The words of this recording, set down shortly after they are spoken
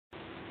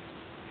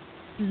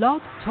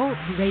Blog Talk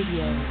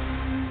Radio.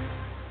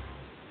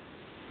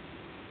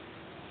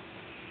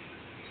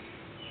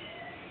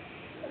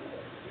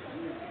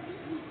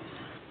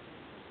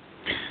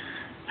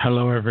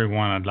 Hello,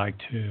 everyone. I'd like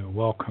to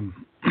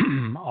welcome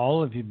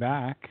all of you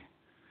back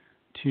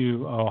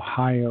to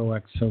Ohio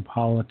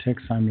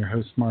Exopolitics. I'm your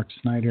host, Mark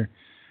Snyder.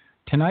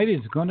 Tonight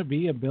is going to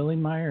be a Billy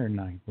Meier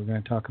night. We're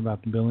going to talk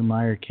about the Billy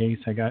Meier case.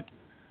 I got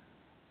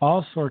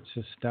all sorts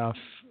of stuff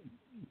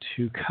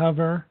to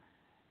cover,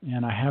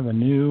 and I have a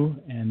new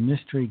and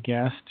mystery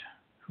guest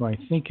who I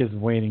think is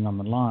waiting on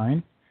the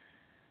line.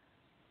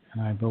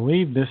 And I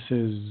believe this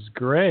is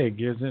Greg,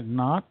 is it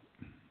not?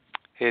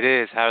 It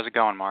is. How's it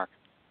going, Mark?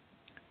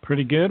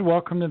 Pretty good.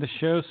 Welcome to the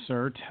show,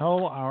 sir.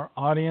 Tell our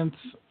audience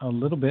a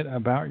little bit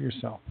about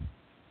yourself.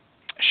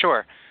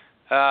 Sure.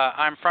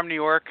 I'm from New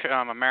York.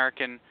 I'm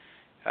American.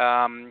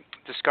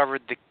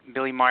 Discovered the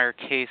Billy Meier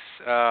case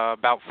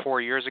about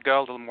 4 years ago,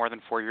 a little more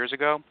than 4 years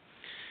ago.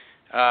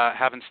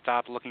 Haven't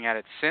stopped looking at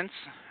it since.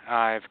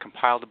 I've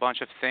compiled a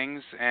bunch of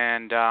things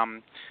and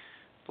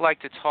like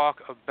to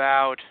talk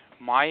about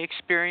my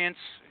experience,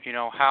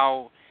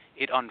 how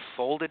it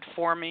unfolded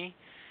for me.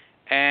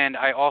 And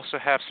I also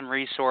have some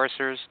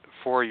resources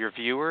for your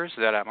viewers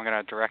that I'm going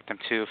to direct them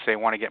to if they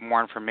want to get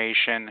more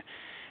information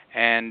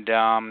and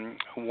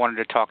wanted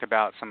to talk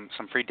about some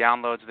free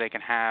downloads they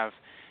can have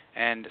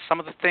and some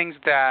of the things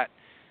that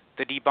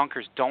the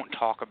debunkers don't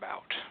talk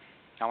about.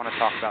 I want to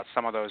talk about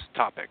some of those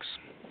topics.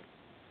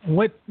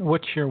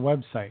 What's your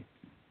website?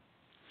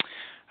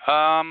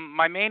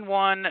 My main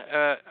one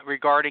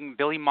regarding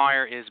Billy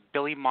Meier is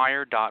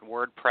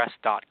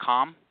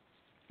billymeier.wordpress.com.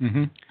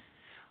 Mm-hmm.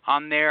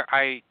 On there,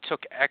 I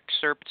took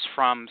excerpts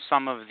from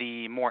some of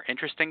the more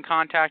interesting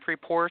contact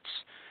reports,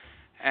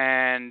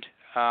 and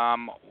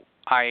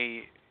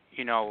I,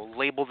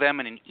 labeled them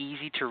in an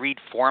easy-to-read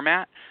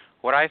format.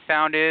 What I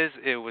found is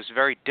it was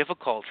very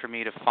difficult for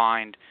me to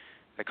find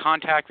the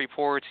contact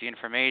reports, the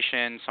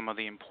information, some of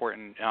the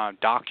important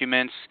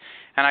documents,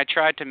 and I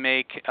tried to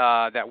make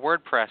that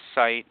WordPress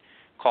site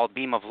called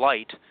Beam of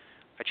Light.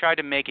 I tried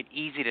to make it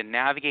easy to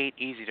navigate,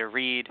 easy to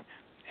read,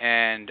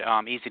 and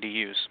easy to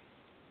use.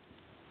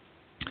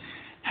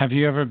 Have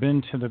you ever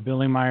been to the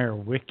Billy Meier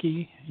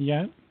wiki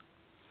yet?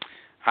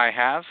 I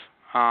have.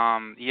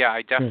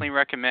 I definitely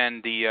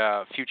recommend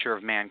the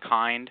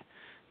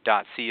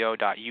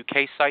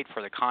futureofmankind.co.uk site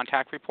for the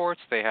contact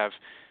reports. They have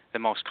the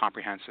most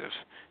comprehensive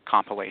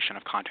compilation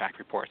of contact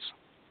reports.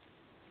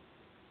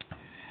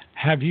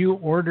 Have you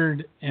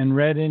ordered and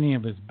read any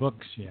of his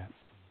books yet?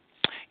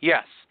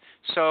 Yes.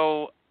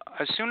 So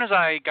as soon as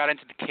I got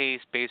into the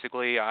case,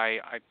 basically, I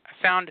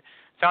found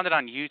it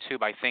on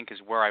YouTube, I think,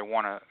 is where I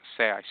want to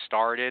say I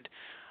started.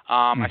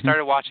 I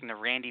started watching the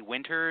Randy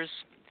Winters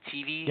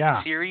TV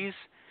series,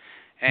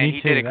 and Me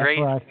he too. did a That's great,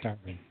 where I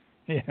started.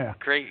 Yeah,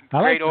 great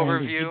like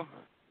overview.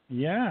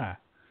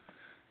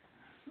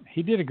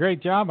 He did a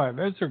great job.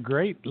 Those are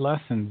great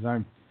lessons.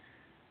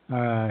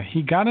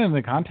 He got into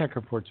the contact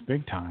reports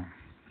big time.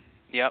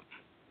 Yep.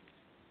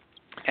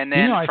 And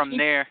then from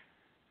there,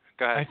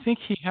 go ahead. I think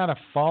he had a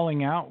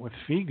falling out with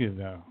Figu,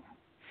 though.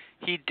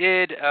 He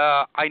did.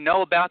 I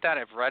know about that.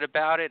 I've read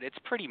about it. It's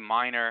pretty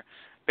minor.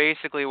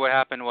 Basically, what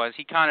happened was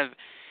he kind of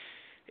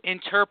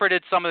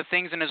interpreted some of the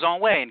things in his own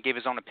way and gave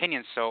his own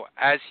opinion. So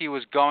as he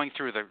was going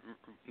through the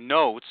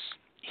notes,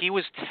 he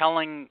was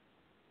telling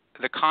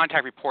the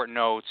contact report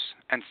notes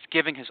and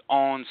giving his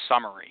own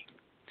summary.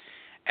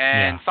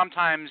 And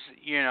sometimes,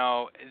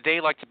 they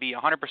like to be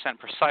 100%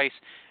 precise.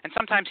 And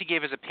sometimes he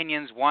gave his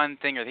opinions one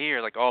thing or the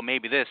other, like, oh,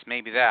 maybe this,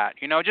 maybe that,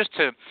 just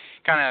to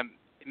kind of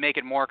make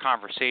it more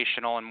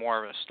conversational and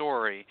more of a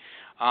story.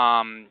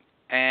 I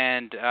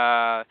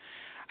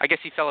guess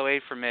he fell away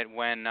from it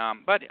when,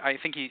 but I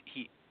think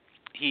he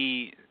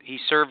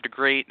served a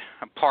great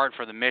part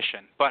for the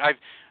mission. But I've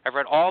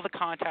read all the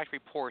contact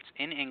reports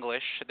in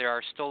English. There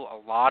are still a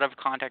lot of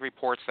contact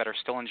reports that are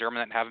still in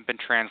German that haven't been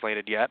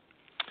translated yet.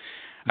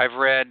 I've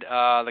read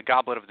The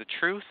Goblet of the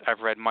Truth.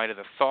 I've read Might of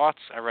the Thoughts.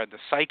 I've read The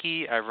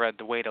Psyche. I've read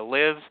The Way to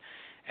Live.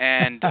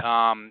 And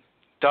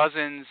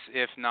dozens,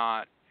 if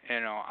not,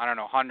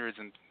 hundreds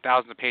and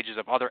thousands of pages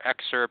of other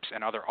excerpts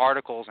and other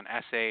articles and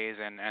essays,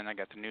 and I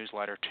got the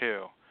newsletter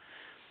too.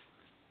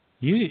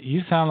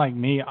 You sound like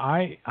me.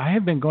 I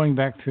have been going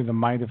back through the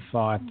Might of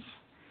Thoughts,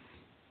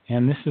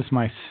 and this is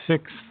my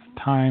 6th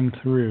time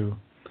through,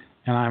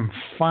 and I'm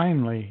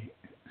finally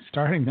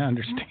starting to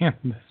understand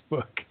this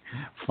book.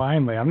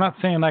 Finally. I'm not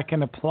saying I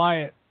can apply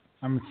it.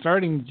 I'm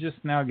starting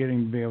just now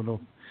getting to be able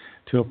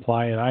to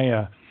apply it.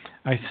 I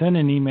sent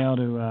an email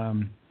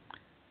to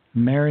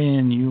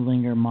Marion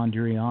Eulinger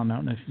Mondrian. I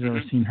don't know if you've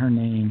ever seen her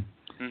name,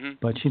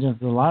 but she does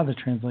a lot of the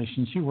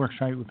translations. She works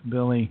right with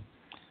Billy,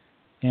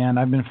 and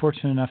I've been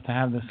fortunate enough to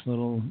have this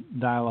little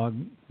dialogue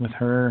with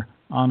her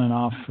on and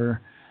off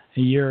for a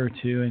year or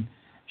two, and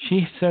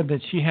she said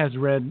that she has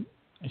read,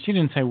 she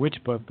didn't say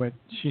which book, but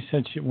she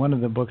said one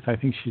of the books, I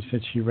think she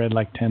said she read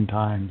like 10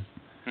 times,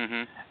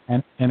 and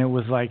it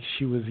was like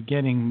she was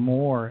getting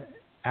more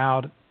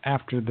out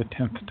after the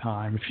 10th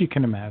time, if you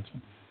can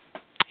imagine.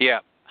 Yeah.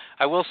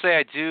 I will say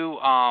I do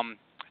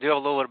do have a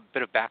little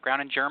bit of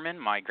background in German.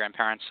 My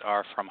grandparents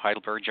are from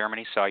Heidelberg,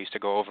 Germany, so I used to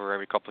go over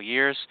every couple of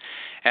years.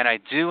 And I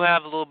do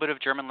have a little bit of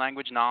German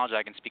language knowledge.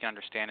 I can speak and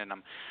understand it.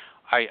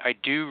 I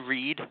do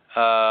read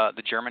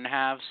the German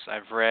halves.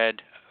 I've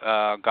read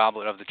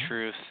Goblet of the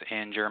Truth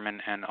in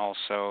German and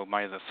also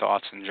Meier the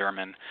Thoughts in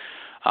German.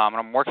 And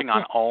I'm working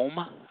on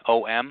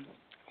OM,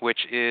 which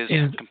is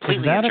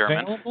completely in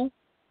German. Available?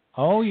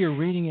 Oh, you're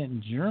reading it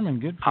in German.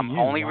 Good for you. I'm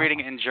only wow. reading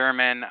it in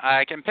German.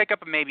 I can pick up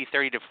maybe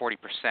 30 to 40%,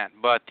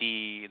 but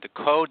the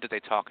code that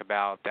they talk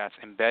about that's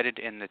embedded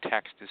in the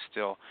text is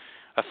still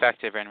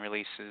effective and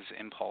releases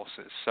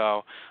impulses.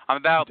 So I'm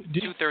about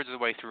two-thirds of the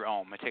way through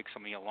OM. It takes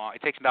me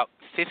It takes about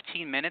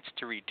 15 minutes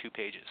to read 2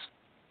 pages.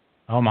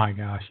 Oh my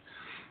gosh.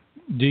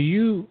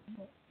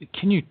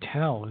 Can you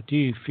tell? Do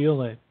you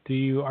feel it?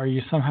 Are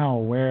you somehow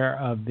aware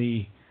of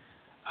the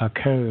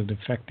code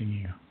affecting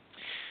you?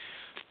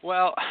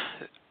 Well,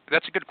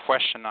 that's a good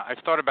question. I've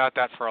thought about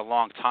that for a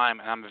long time,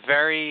 and I'm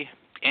very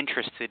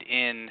interested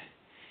in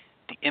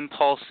the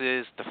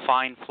impulses, the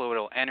fine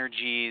fluidal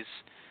energies,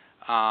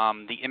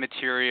 the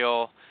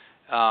immaterial,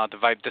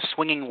 the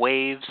swinging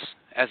waves,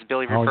 as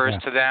Billy refers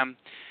to them.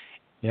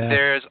 Yeah.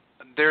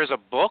 There's a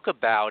book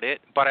about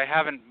it, but I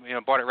haven't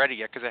bought it ready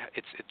yet because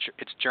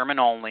it's German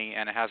only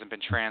and it hasn't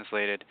been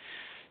translated.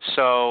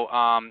 So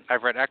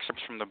I've read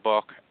excerpts from the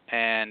book,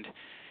 and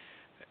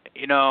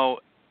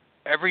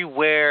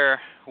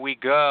everywhere we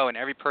go and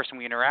every person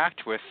we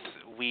interact with,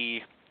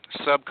 we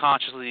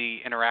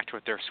subconsciously interact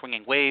with their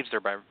swinging waves,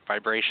 their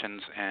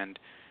vibrations, and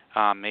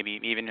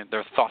maybe even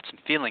their thoughts and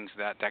feelings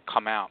that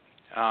come out.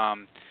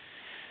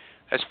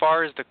 As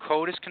far as the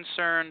code is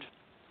concerned,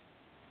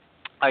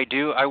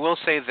 I will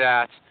say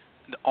that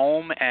the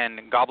Om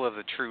and Goblet of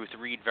the Truth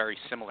read very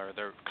similar.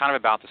 They're kind of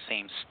about the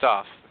same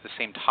stuff, the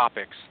same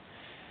topics.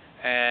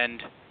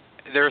 And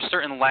there's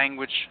certain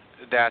language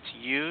that's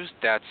used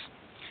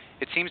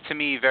it seems to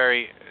me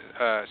very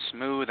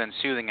smooth and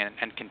soothing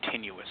and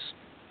continuous.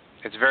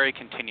 It's very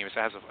continuous.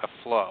 It has a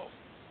flow.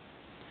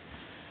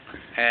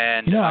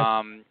 And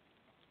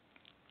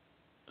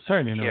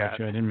sorry to interrupt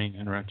you. I didn't mean to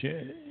interrupt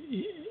you.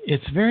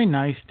 It's very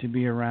nice to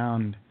be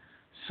around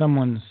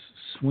someone's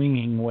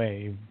swinging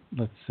wave,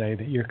 let's say,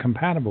 that you're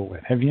compatible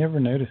with. Have you ever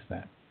noticed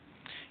that?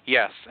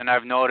 Yes, and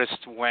I've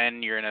noticed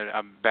when you're in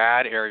a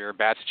bad area or a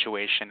bad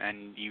situation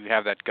and you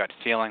have that gut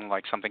feeling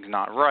like something's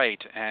not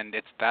right, and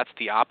that's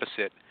the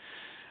opposite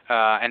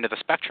end of the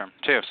spectrum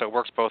too. So it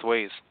works both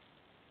ways.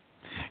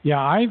 Yeah,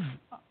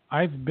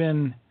 I've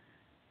been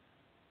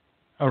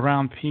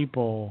around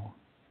people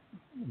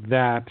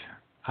that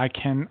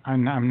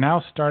I'm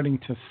now starting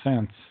to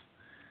sense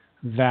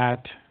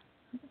that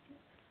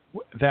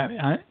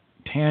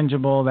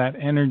tangible, that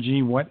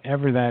energy,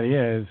 whatever that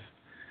is,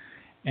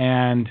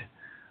 and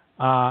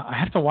I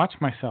have to watch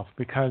myself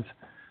because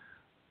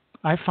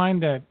I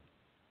find that,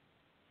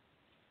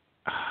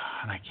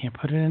 and I can't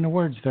put it into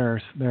words.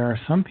 There are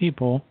some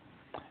people,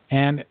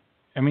 and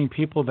I mean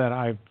people that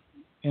I've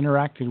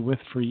interacted with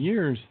for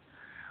years,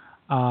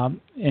 and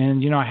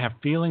I have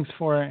feelings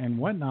for it and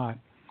whatnot,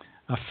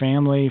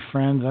 family,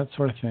 friends, that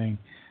sort of thing.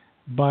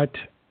 But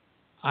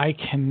I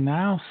can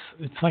now,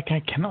 it's like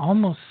I can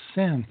almost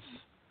sense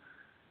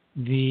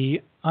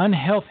the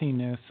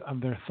unhealthiness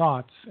of their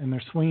thoughts and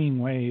their swinging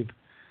wave,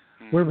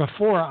 where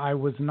before I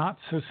was not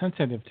so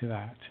sensitive to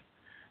that.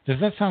 Does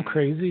that sound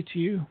crazy to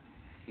you?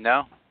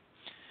 No.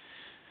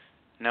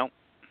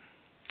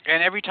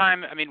 And every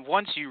time,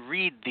 once you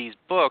read these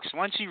books,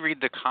 once you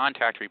read the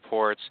contact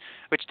reports,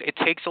 which it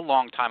takes a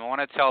long time. I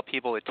want to tell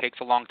people it takes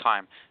a long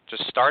time.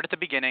 Just start at the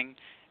beginning,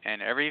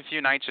 and every few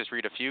nights just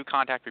read a few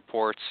contact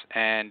reports,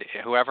 and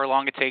however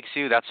long it takes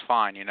you, that's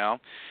fine,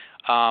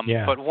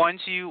 But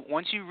once you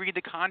read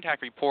the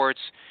contact reports,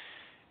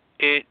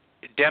 it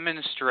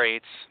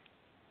demonstrates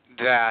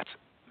that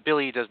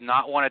Billy does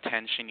not want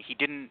attention. He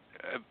didn't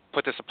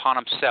put this upon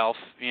himself.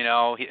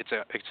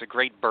 It's a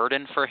great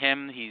burden for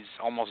him. He's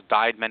almost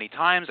died many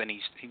times, and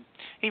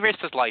he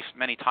risked his life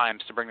many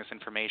times to bring this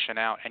information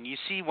out. And you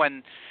see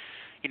when,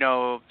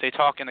 they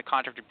talk in the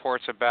contract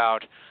reports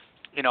about,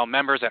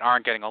 members that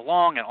aren't getting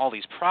along and all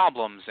these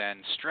problems and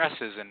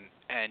stresses,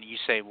 and you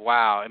say,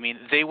 wow.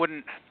 They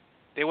wouldn't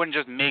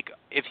just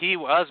if he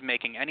was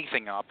making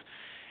anything up,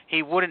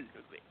 he wouldn't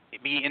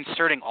be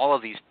inserting all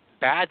of these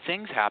bad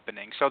things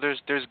happening. So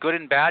there's good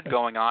and bad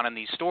going on in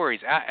these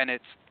stories, and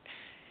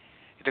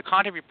the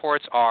content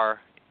reports are,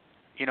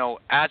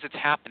 as it's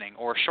happening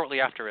or shortly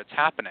after it's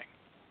happening,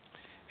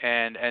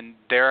 and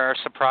there are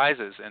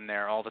surprises in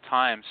there all the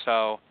time.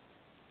 So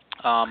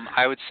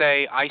I would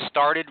say I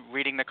started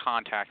reading the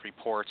contact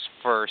reports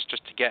first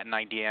just to get an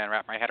idea and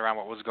wrap my head around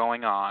what was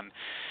going on,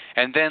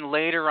 and then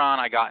later on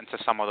I got into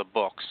some of the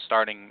books,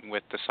 starting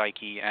with the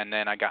psyche, and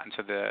then I got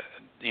into the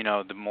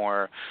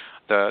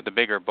the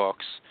bigger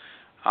books.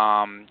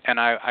 And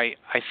I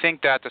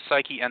think that The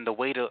Psyche and The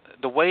Way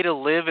to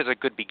Live is a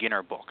good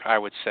beginner book, I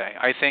would say.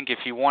 I think if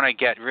you want to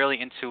get really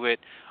into it,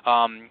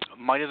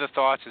 Might of the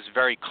Thoughts is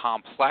very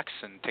complex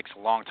and takes a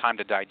long time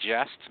to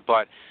digest,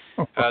 but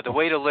The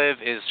Way to Live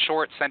is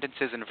short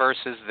sentences and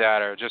verses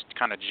that are just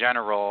kind of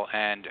general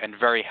and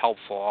very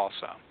helpful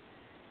also.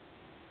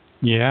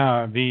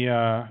 Yeah,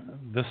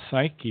 the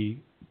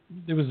Psyche,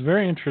 it was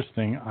very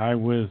interesting. It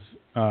was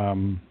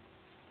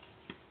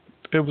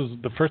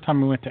the first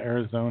time we went to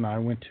Arizona. I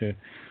went to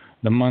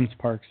the Munns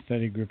Park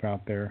study group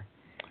out there.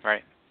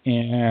 Right.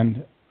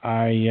 And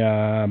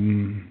I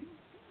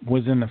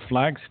was in the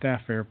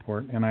Flagstaff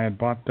airport, and I had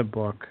bought the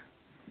book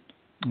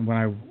when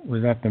I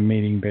was at the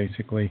meeting,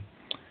 basically.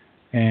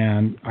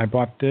 And I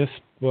bought this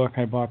book,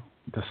 I bought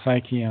The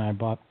Psyche, and I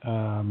bought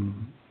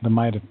The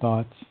Might of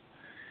Thoughts.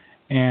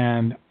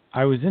 And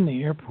I was in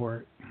the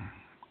airport,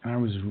 and I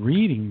was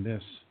reading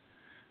this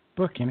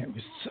book, and it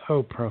was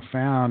so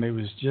profound. It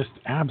was just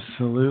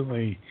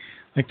absolutely,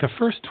 like the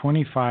first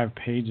 25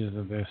 pages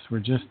of this were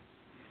just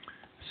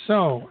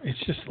so, it's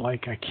just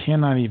like I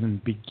cannot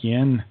even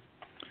begin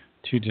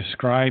to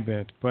describe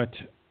it. But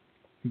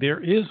there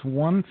is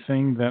one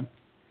thing that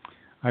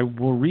I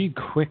will read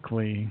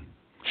quickly.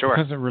 Sure.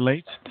 Because it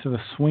relates to the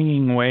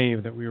swinging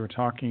wave that we were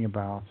talking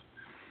about.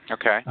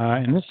 Okay.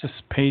 And this is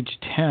page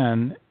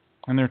 10,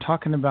 and they're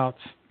talking about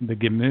the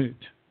Gemut.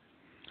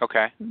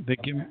 Okay.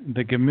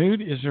 The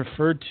Gemut is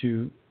referred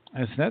to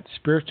as that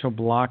spiritual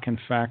block and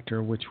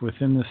factor which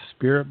within the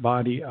spirit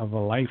body of a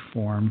life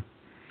form,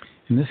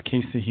 in this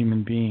case the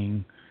human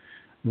being,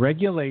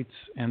 regulates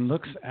and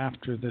looks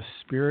after the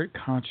spirit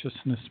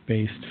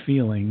consciousness-based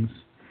feelings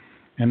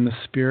and the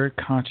spirit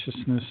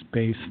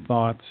consciousness-based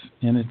thoughts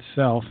in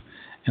itself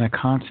in a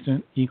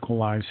constant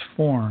equalized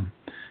form.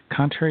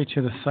 Contrary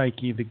to the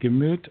Psyche, the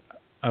Gemut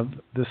of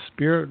the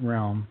spirit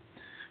realm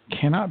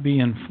cannot be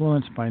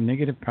influenced by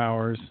negative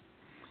powers,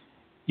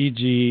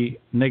 e.g.,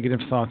 negative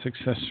thoughts,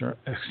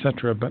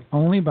 etc., but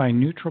only by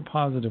neutral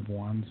positive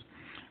ones,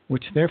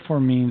 which therefore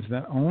means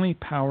that only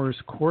powers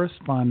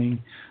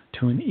corresponding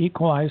to an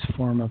equalized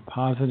form of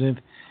positive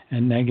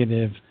and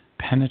negative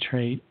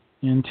penetrate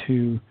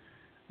into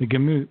the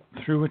Gemut,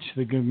 through which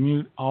the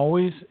Gemut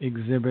always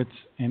exhibits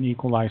an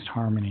equalized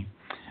harmony.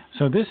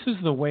 So this is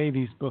the way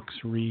these books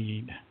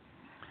read.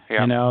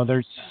 Yeah. You know,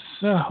 they're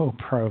so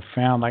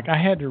profound. Like, I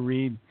had to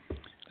read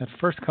that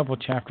first couple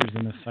chapters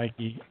in the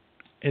Psyche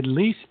at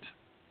least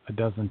a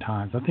dozen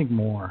times, I think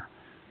more,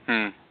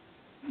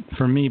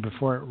 for me,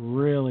 before it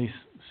really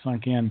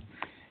sunk in.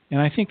 And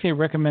I think they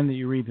recommend that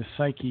you read the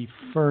Psyche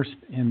first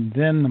and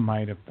then the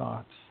Might of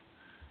Thoughts,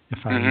 if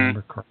I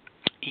remember correctly.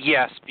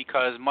 Yes,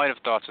 because Might of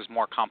Thoughts is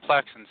more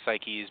complex and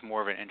Psyche is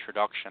more of an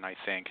introduction, I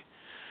think,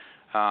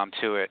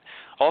 to it.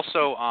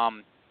 Also,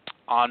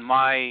 on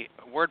my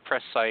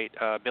WordPress site,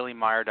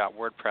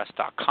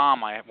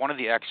 billymeier.wordpress.com, one of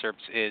the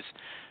excerpts is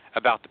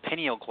about the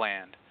pineal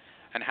gland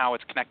and how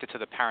it's connected to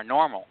the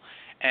paranormal.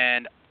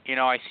 And, you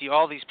know, I see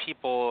all these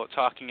people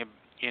talking,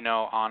 you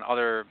know, on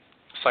other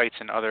sites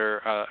and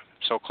other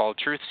so-called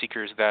truth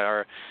seekers that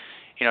are,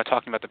 you know,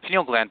 talking about the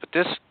pineal gland. But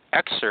this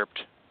excerpt,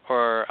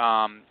 or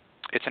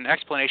it's an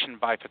explanation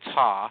by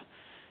Ptah.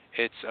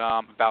 It's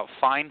about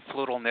fine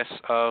fluidalness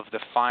of the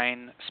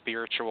fine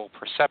spiritual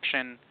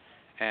perception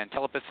and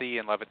telepathy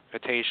and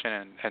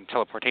levitation and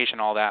teleportation,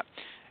 all that.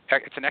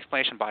 It's an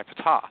explanation by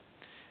Ptah.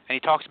 And he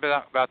talks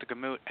about the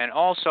Gemut and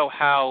also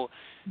how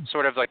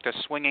sort of like the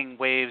swinging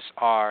waves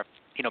are,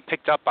 you know,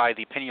 picked up by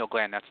the pineal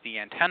gland. That's the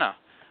antenna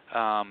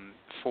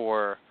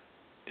for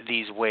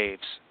these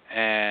waves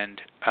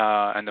and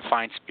the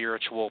fine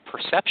spiritual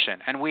perception.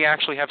 And we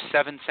actually have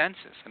 7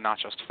 senses and not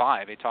just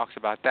 5. He talks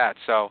about that.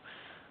 So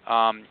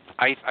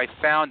I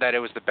found that it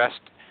was the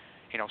best,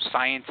 you know,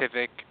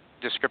 scientific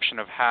description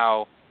of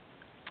how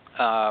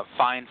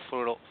fine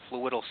fluidal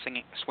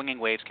swinging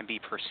waves can be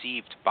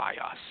perceived by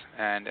us,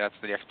 and that's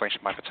the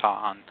explanation by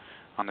Ptah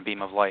on the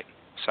Beam of Light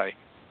site.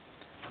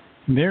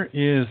 There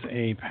is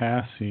a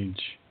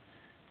passage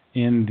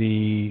in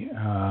the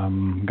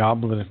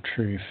Goblet of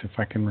Truth, if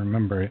I can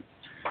remember it.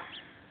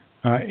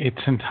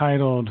 It's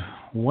entitled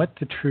 "What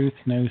the Truth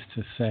Knows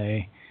to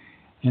Say,"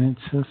 and it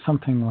says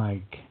something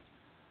like,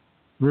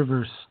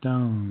 "Rivers,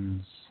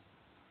 stones,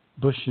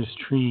 bushes,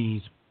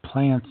 trees,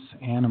 plants,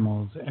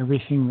 animals,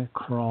 everything that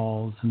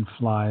crawls and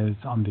flies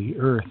on the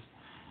earth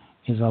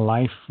is a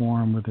life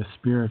form with a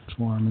spirit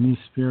form. And these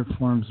spirit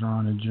forms are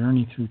on a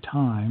journey through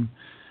time,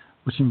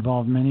 which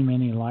involve many,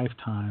 many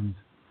lifetimes.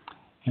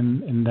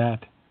 And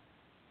that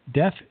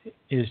death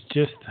is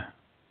just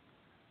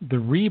the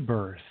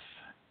rebirth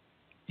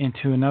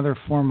into another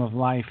form of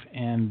life,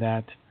 and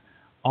that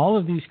all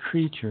of these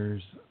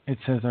creatures, it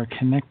says, are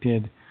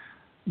connected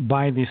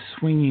by this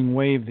swinging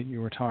wave that you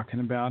were talking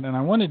about." And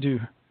I wanted to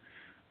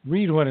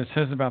read what it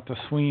says about the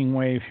swinging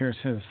wave here. It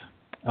says,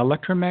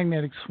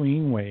 "Electromagnetic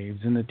swinging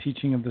waves in the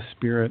teaching of the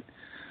Spirit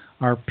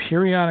are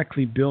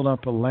periodically built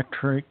up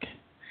electric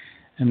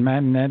and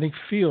magnetic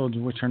fields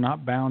which are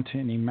not bound to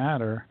any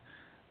matter,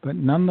 but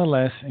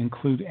nonetheless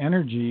include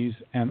energies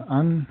and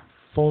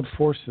fold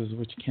forces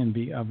which can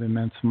be of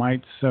immense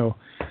might. So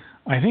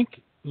I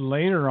think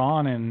later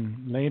on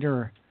in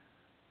later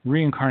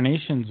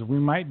reincarnations, we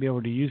might be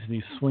able to use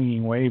these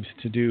swinging waves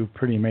to do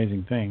pretty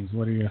amazing things.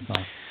 What are your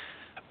thoughts?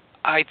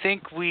 I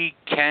think we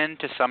can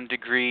to some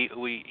degree.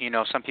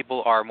 Some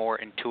people are more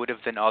intuitive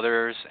than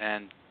others,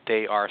 and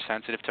they are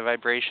sensitive to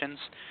vibrations.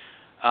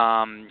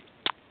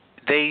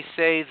 They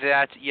say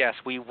that, yes,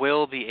 we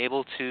will be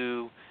able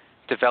to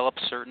develop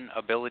certain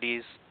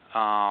abilities,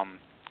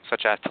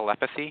 such as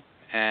telepathy.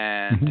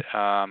 And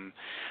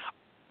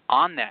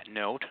on that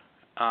note,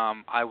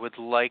 I would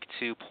like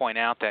to point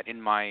out that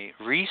in my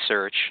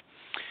research,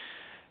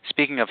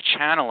 speaking of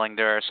channeling,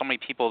 there are so many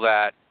people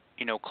that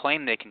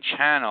claim they can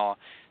channel.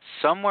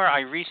 Somewhere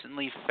I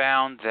recently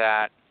found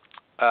that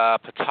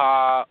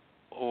Ptah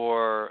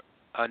or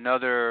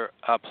another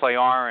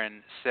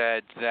Playaran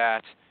said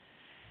that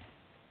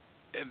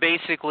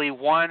basically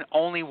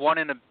only 1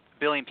 in a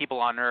billion people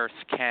on Earth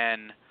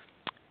can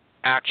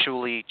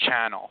actually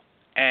channel.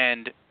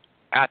 And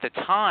at the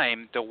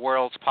time, the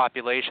world's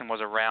population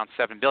was around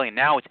 7 billion.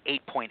 Now it's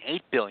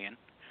 8.8 billion,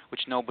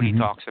 which nobody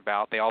talks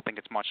about. They all think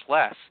it's much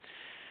less.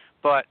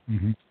 But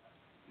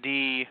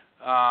the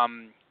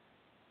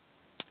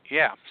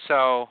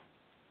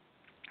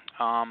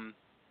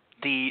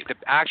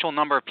actual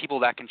number of people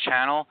that can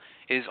channel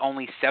is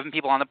only 7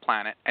 people on the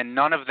planet, and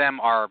none of them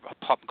are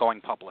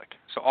going public.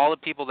 So all the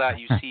people that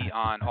you see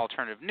on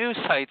alternative news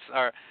sites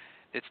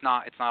it's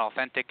not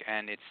authentic,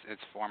 and it's a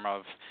form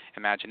of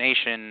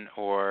imagination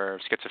or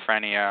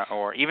schizophrenia,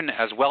 or even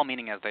as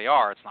well-meaning as they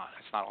are, it's not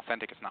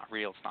authentic, it's not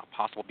real, it's not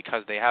possible,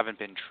 because they haven't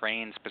been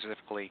trained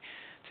specifically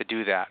to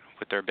do that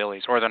with their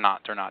abilities, or they're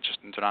not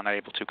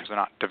able to because they're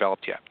not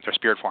developed yet. Their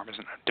spirit form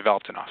isn't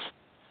developed enough.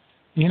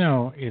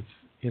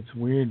 It's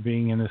weird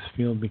being in this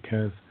field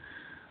because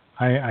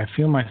I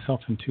feel myself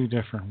in two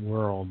different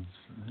worlds.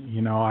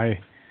 I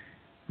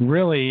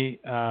really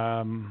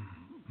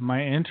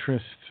my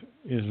interest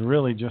is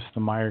really just the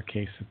Meier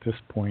case at this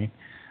point,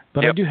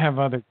 but I do have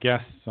other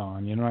guests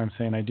on. You know what I'm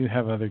saying? I do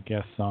have other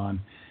guests on,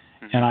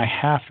 and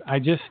I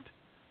just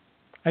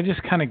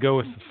kind of go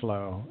with the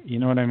flow. You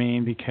know what I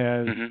mean?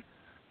 Because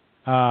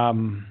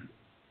the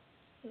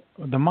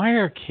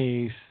Meier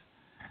case,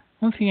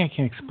 one thing I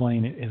can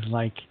explain it is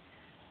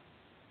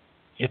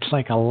it's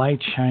like a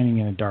light shining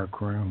in a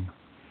dark room,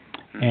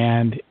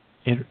 and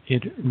it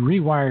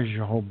rewires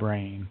your whole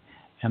brain.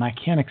 And I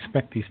can't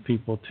expect these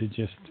people to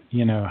just,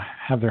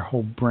 have their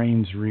whole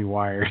brains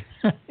rewired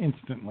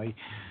instantly.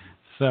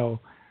 So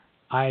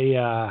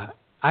I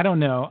don't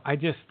know.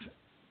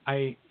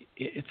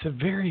 It's a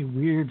very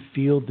weird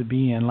field to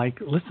be in.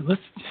 Let's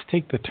just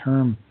take the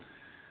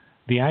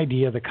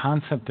idea, the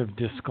concept of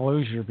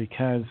disclosure,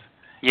 because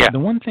the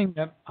one thing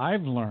that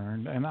I've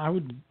learned, and I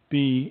would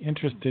be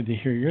interested to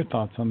hear your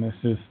thoughts on this,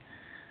 is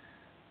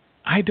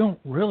I don't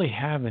really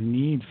have a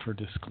need for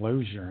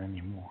disclosure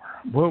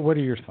anymore. What are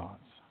your thoughts?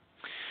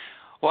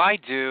 Well, I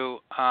do.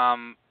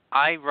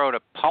 I wrote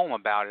a poem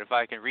about it. If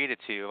I can read it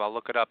to you, I'll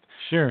look it up.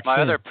 Sure. My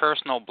other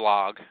personal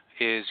blog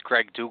is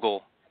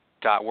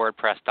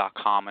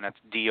gregdougall.wordpress.com, and it's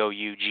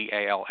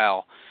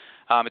Dougall.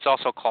 It's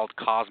also called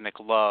Cosmic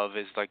Love,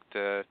 is like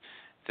the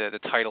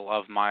title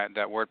of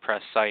that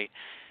WordPress site,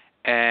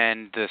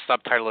 and the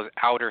subtitle is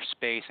Outer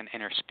Space and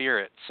Inner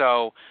Spirit.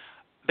 So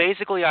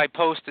basically, I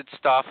posted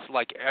stuff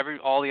like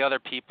all the other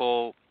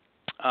people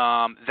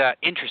that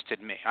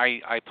interested me.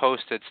 I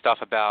posted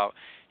stuff about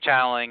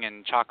channeling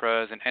and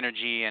chakras and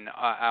energy and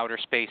outer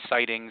space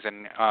sightings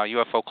and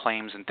UFO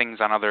claims and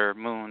things on other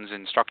moons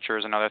and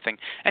structures and other things.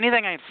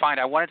 Anything I could find,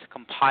 I wanted to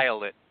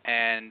compile it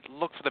and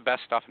look for the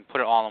best stuff and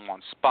put it all in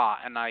one spot.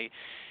 And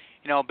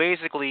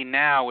basically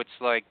now it's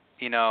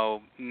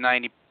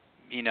 90%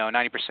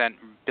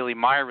 Billy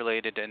Meier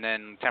related, and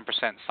then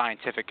 10%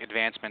 scientific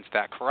advancements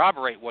that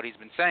corroborate what he's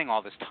been saying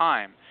all this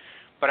time.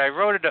 But I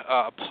wrote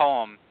a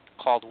poem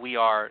called "We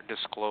Are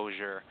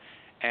Disclosure,"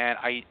 and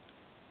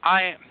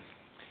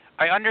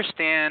I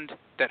understand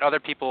that other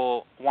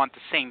people want the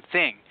same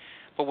thing,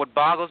 but what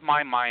boggles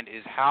my mind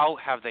is how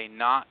have they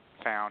not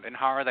found, and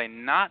how are they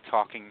not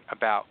talking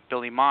about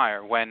Billy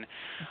Meier when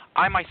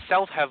I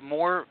myself have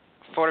more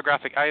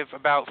I have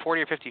about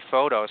 40 or 50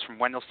 photos from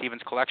Wendell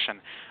Stevens'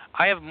 collection.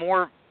 I have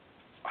more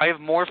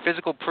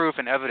physical proof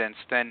and evidence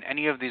than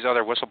any of these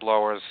other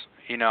whistleblowers,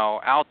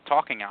 out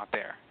talking out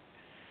there.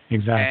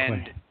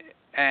 Exactly.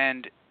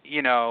 And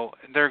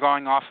they're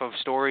going off of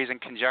stories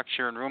and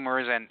conjecture and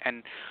rumors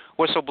and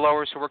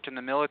whistleblowers who worked in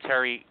the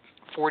military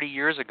 40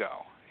 years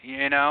ago,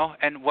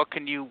 and what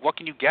can you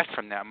get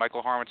from them?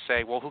 Michael Horn would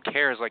say, well, who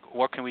cares?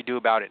 What can we do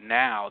about it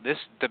now?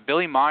 The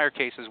Billy Meier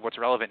case is what's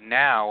relevant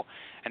now,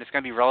 and it's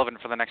going to be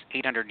relevant for the next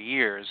 800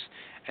 years.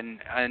 And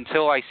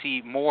until I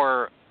see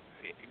more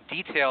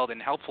detailed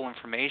and helpful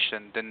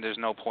information, then there's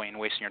no point in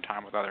wasting your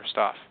time with other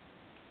stuff.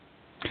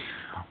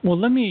 Well,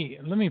 let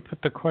me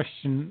put the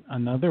question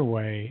another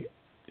way.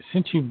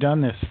 Since you've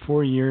done this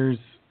 4 years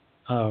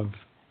of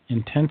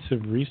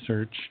intensive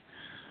research,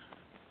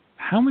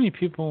 how many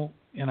people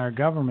in our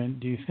government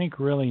do you think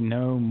really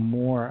know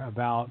more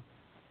about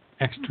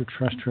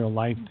extraterrestrial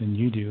life than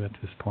you do at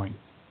this point.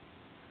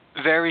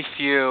 Very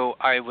few.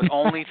 I would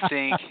only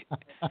think.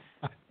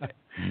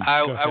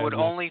 I would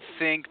only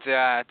think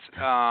that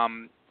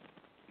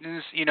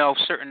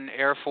certain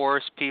Air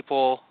Force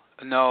people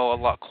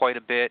know quite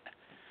a bit,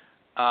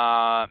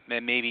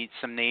 and maybe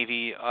some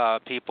Navy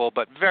people,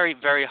 but very,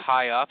 very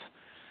high up.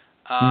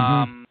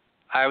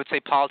 I would say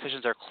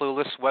politicians are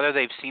clueless. Whether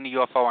they've seen a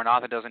UFO or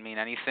not, that doesn't mean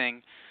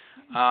anything.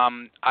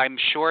 I'm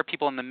sure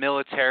people in the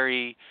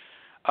military.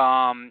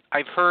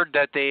 I've heard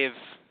that they've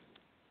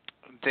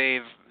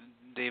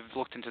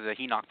looked into the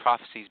Enoch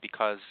prophecies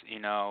because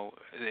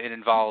it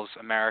involves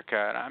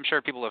America, and I'm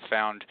sure people have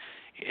found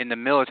in the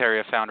military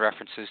have found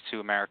references to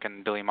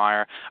American Billy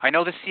Meier. I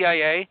know the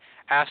CIA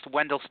asked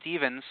Wendell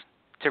Stevens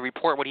to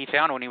report what he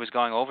found when he was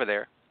going over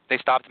there. They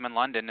stopped him in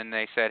London and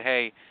they said,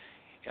 "Hey,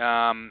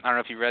 I don't know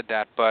if you read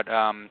that, but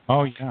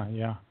oh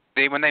yeah.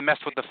 When they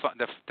messed with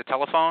the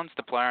telephones,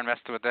 the Polaron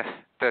messed with the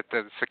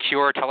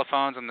secure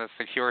telephones and the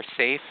secure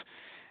safe,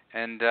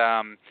 and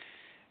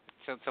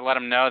to let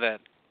them know that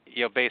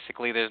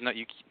basically there's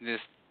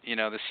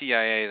the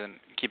CIA isn't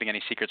keeping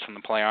any secrets from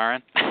the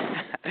Polaron."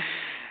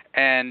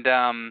 And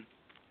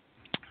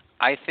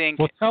I think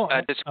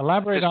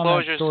elaborate on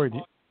that story.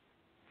 Do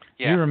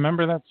you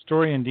remember that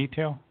story in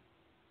detail?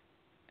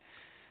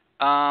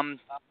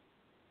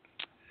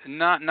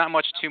 Not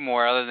much too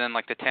more other than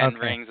like the 10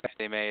 rings that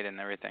they made and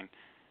everything.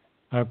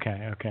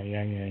 Okay,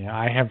 yeah.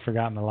 I have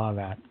forgotten a lot of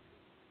that.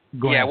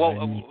 Go ahead.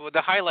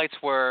 The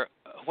highlights were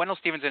Wendell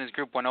Stevens and his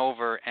group went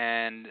over,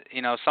 and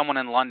someone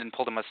in London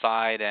pulled him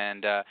aside.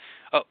 And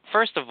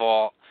first of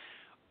all,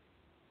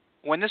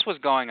 when this was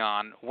going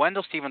on,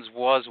 Wendell Stevens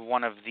was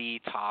one of the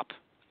top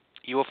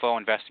UFO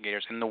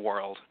investigators in the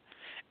world.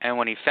 And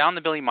when he found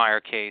the Billy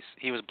Meier case,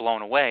 he was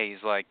blown away.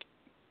 He's like,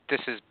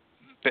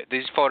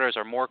 these photos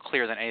are more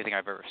clear than anything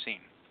I've ever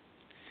seen.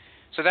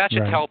 So that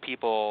should tell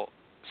people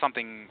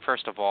something,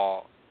 first of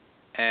all,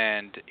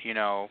 and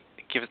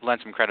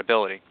lend some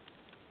credibility.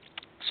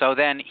 So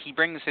then he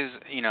brings his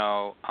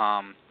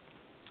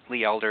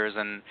Lee elders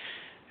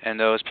and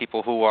those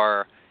people who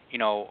are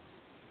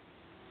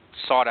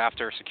sought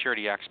after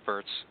security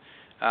experts.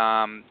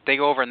 They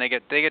go over and they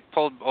get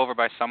pulled over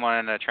by someone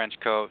in a trench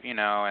coat,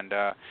 and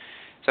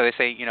so they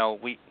say,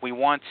 we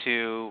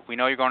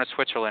know you're going to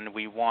Switzerland.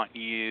 We want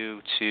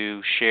you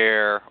to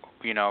share,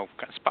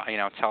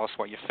 tell us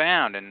what you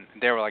found. And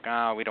they were like,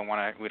 oh, we don't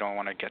want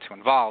to get too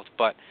involved.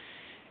 But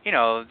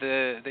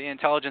the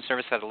intelligence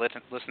service had a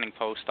listening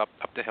post up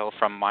the hill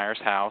from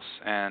Meier's house,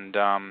 and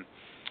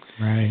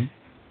right.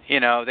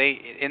 They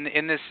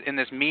in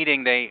this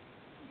meeting the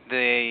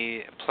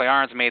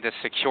Pleiarans made this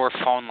secure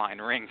phone line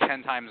ring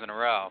 10 times in a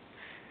row.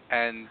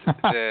 And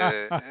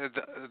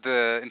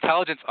the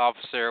intelligence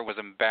officer was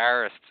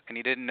embarrassed, and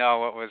he didn't know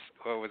what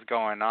was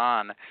going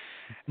on.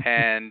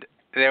 And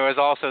there was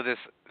also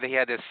he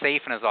had this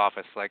safe in his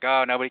office, like,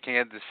 oh, nobody can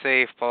get the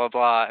safe, blah, blah,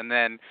 blah. And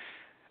then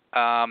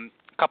a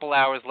couple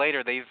hours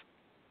later,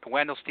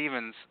 Wendell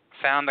Stevens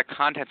found the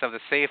contents of the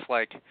safe,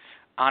 like,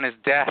 on his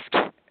desk.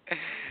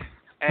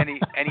 And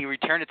he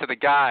returned it to the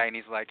guy, and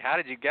he's like, how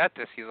did you get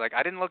this? He's like,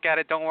 I didn't look at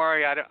it, don't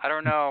worry, I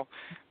don't know.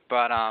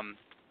 But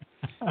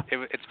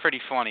it's pretty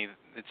funny.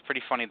 It's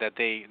pretty funny that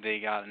they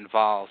got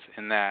involved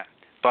in that.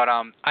 But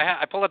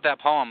I pulled up that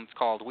poem. It's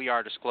called "We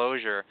Are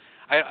Disclosure."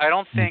 I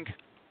don't think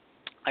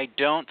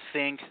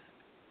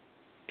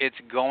it's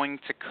going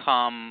to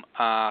come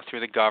through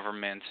the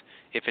government.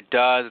 If it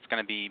does, it's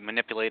going to be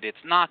manipulated.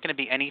 It's not going to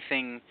be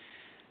anything.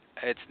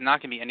 It's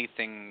not going to be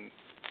anything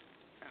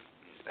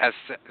as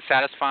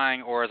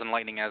satisfying or as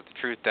enlightening as the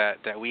truth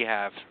that we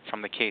have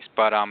from the case.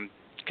 But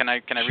can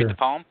I read the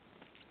poem?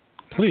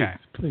 Please, okay.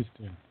 Please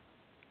do.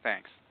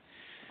 Thanks.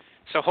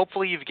 So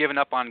hopefully you've given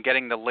up on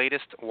getting the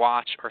latest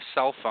watch or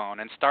cell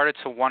phone and started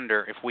to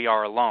wonder if we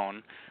are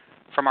alone,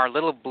 from our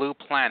little blue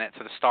planet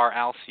to the star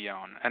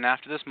Alcyone. And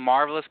after this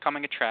marvelous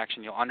coming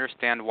attraction, you'll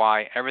understand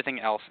why everything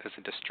else is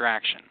a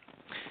distraction.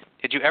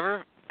 Did you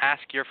ever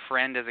ask your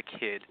friend as a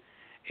kid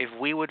if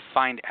we would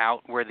find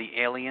out where the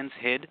aliens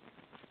hid?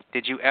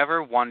 Did you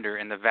ever wonder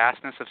in the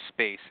vastness of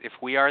space if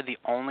we are the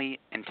only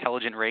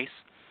intelligent race?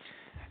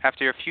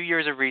 After a few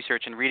years of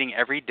research and reading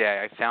every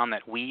day, I found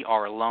that we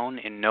are alone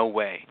in no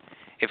way.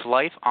 If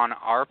life on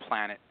our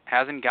planet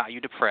hasn't got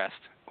you depressed,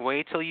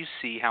 wait till you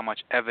see how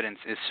much evidence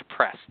is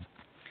suppressed.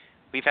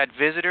 We've had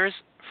visitors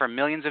for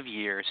millions of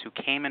years who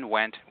came and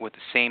went with the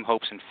same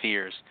hopes and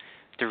fears.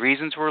 The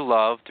reasons were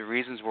love, the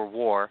reasons were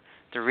war,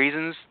 the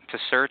reasons to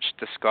search,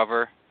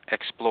 discover,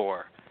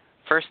 explore.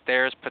 First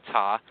there's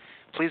Ptah.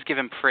 Please give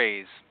him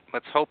praise.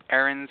 Let's hope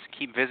Aaron's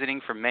keep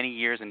visiting for many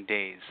years and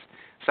days.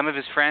 Some of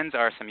his friends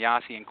are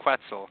Samyasi and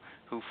Quetzal,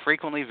 who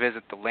frequently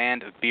visit the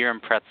land of beer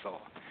and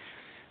pretzel.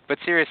 But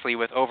seriously,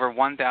 with over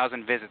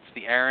 1,000 visits,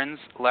 the Aarons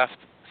left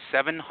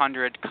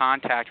 700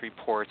 contact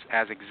reports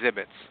as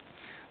exhibits.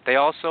 They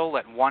also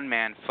let one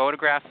man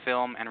photograph,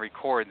 film, and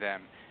record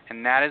them,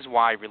 and that is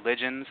why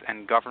religions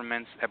and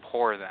governments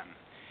abhor them.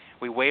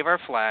 We wave our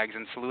flags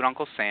and salute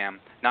Uncle Sam,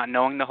 not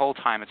knowing the whole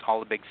time it's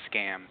all a big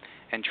scam.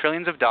 and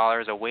trillions of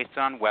dollars are wasted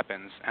on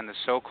weapons and the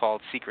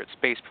so-called secret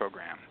space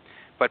program.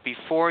 But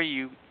before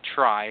you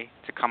try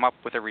to come up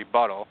with a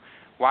rebuttal,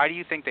 why do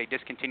you think they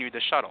discontinued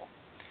the shuttle?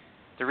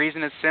 The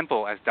reason is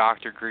simple, as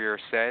Dr. Greer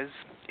says.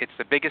 It's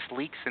the biggest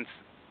leak since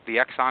the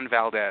Exxon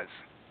Valdez.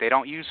 They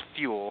don't use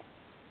fuel.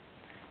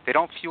 They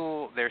don't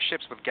fuel their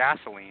ships with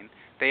gasoline.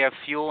 They have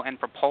fuel and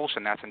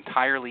propulsion that's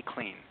entirely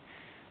clean.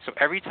 So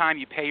every time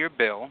you pay your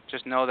bill,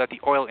 just know that the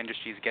oil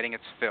industry is getting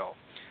its fill.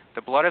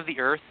 The blood of the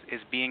earth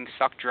is being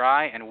sucked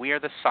dry, and we are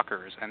the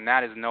suckers, and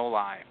that is no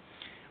lie.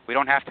 We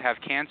don't have to have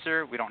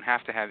cancer. We don't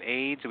have to have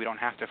AIDS. We don't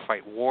have to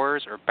fight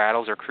wars or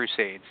battles or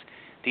crusades.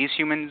 These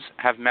humans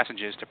have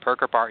messages to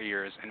perk up our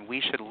ears, and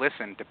we should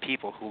listen to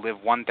people who live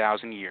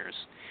 1,000 years.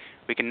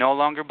 We can no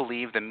longer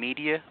believe the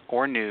media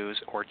or news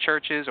or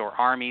churches or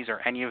armies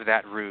or any of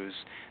that ruse.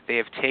 They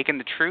have taken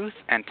the truth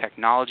and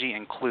technology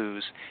and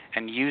clues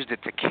and used it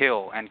to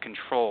kill and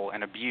control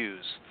and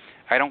abuse.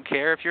 I don't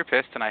care if you're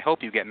pissed, and I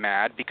hope you get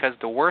mad, because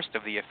the worst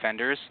of the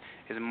offenders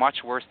is much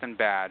worse than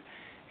bad.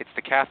 It's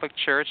the Catholic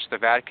Church, the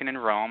Vatican,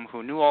 and Rome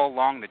who knew all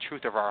along the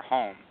truth of our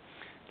home.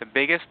 The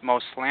biggest,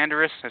 most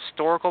slanderous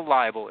historical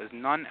libel is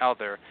none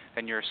other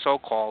than your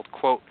so-called,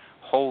 quote,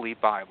 Holy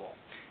Bible.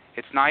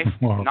 It's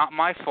not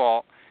my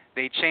fault.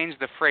 They changed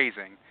the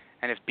phrasing,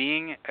 and if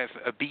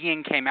a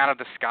being came out of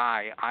the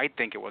sky, I'd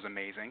think it was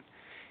amazing.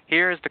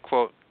 Here is the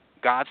quote,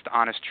 God's the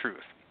honest truth.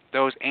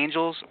 Those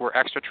angels were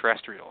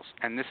extraterrestrials,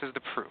 and this is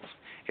the proof.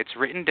 It's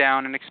written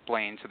down and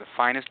explained to the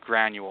finest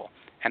granule,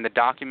 and the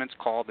document's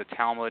called the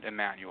Talmud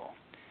Emmanuel.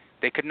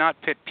 They could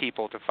not pit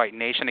people to fight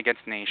nation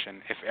against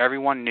nation if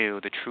everyone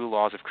knew the true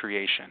laws of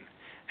creation.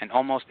 And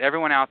almost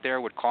everyone out there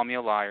would call me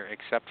a liar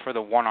except for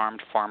the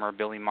one-armed farmer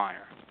Billy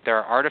Meier. There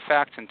are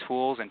artifacts and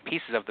tools and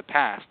pieces of the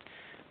past,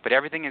 but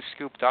everything is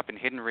scooped up and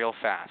hidden real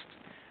fast.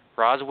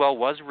 Roswell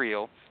was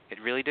real,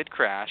 it really did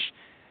crash,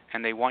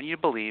 and they want you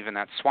to believe in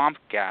that swamp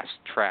gas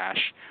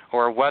trash,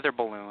 or a weather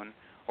balloon,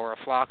 or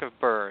a flock of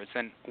birds,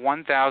 and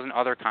 1,000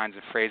 other kinds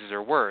of phrases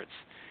or words.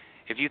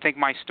 If you think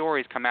my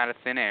stories come out of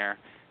thin air,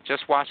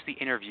 just watch the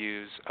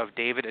interviews of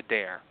David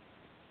Adair.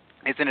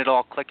 Isn't it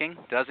all clicking?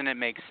 Doesn't it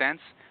make sense?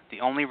 The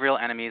only real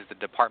enemy is the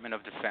Department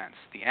of Defense,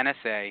 the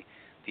NSA,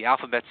 the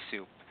alphabet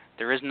soup.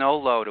 There is no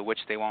low to which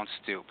they won't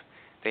stoop.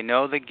 They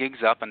know the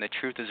gig's up and the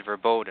truth is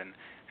verboten,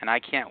 and I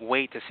can't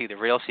wait to see the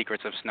real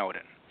secrets of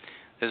Snowden.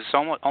 There's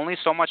only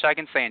so much I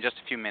can say in just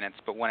a few minutes,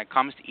 but when it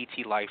comes to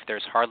ET life,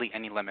 there's hardly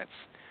any limits.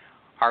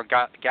 Our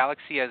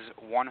galaxy has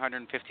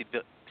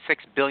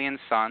 156 billion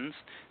suns,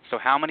 so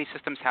how many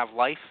systems have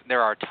life?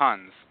 There are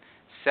tons.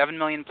 7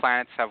 million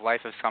planets have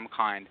life of some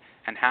kind,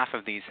 and half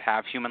of these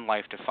have human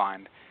life to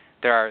find.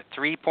 There are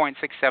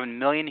 3.67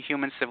 million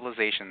human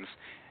civilizations,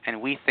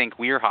 and we think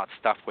we're hot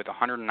stuff with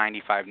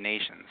 195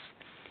 nations.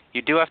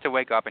 You do have to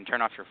wake up and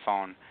turn off your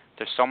phone.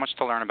 There's so much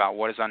to learn about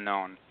what is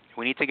unknown.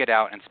 We need to get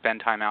out and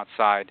spend time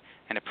outside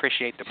and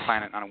appreciate the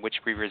planet on which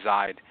we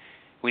reside.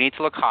 We need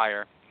to look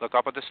higher, look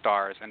up at the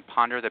stars, and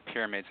ponder the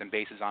pyramids and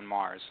bases on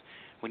Mars.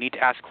 We need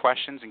to ask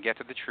questions and get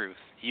to the truth.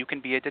 You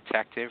can be a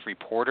detective,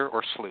 reporter,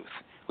 or sleuth.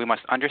 We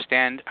must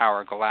understand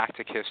our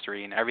galactic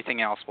history, and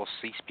everything else will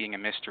cease being a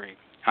mystery.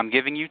 I'm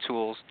giving you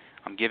tools.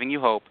 I'm giving you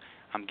hope.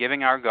 I'm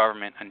giving our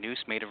government a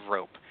noose made of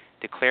rope.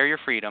 Declare your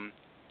freedom.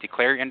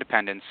 Declare your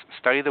independence.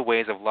 Study the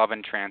ways of love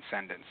and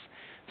transcendence.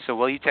 So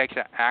will you take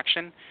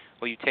action?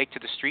 Will you take to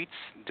the streets?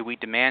 Do we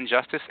demand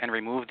justice and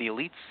remove the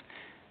elites?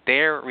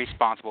 They're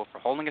responsible for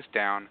holding us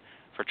down,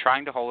 for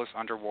trying to hold us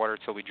underwater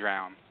till we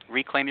drown.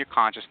 Reclaim your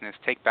consciousness.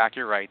 Take back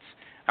your rights.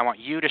 I want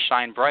you to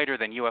shine brighter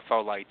than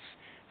UFO lights.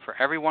 For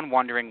everyone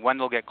wondering when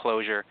they'll get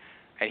closure,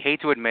 I hate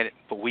to admit it,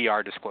 but we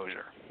are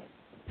disclosure.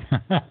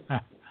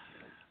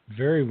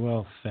 Very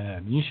well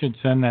said. You should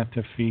send that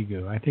to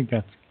Figu. I think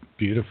that's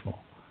beautiful.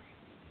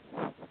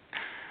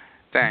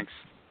 Thanks.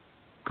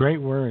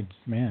 Great words,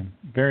 man.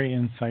 Very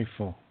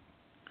insightful.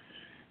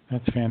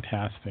 That's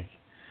fantastic.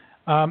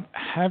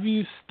 Have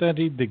you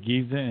studied the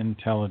Giza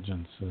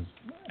intelligences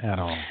at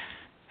all?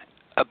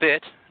 A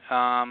bit.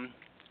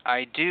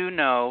 I do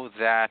know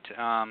that,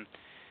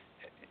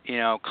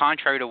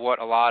 contrary to what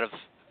a lot of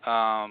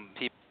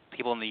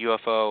people in the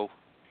UFO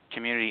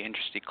community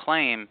interested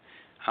claim,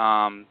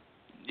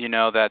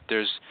 that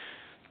there's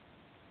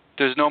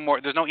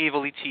no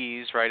evil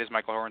ETs, right? As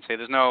Michael Horn say,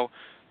 there's no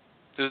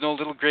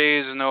little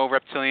grays, there's no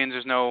reptilians,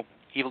 there's no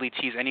evil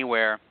ETs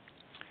anywhere.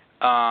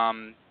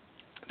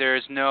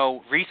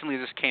 Recently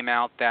this came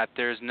out that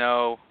there's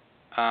no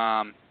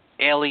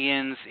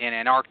aliens in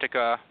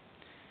Antarctica.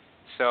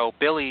 So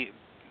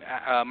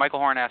Michael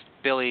Horn asked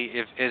Billy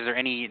is there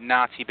any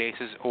Nazi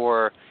bases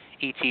or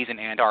ETs in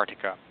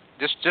Antarctica?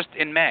 Just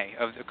in May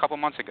of a couple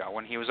months ago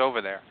when he was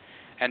over there.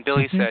 And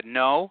Billy said,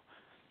 no,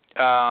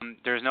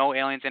 there's no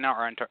aliens in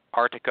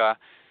Antarctica.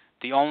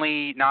 The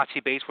only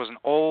Nazi base was an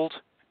old,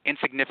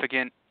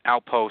 insignificant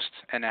outpost,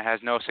 and it has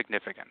no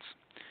significance.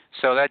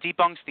 So that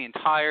debunks the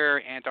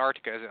entire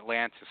Antarctica as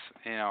Atlantis,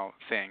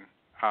 thing.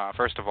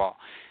 First of all,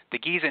 the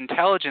Giza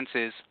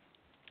intelligences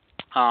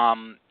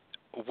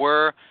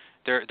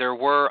there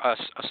were a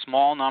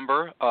small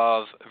number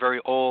of very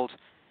old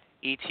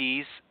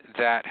ETs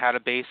that had a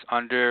base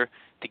under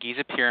the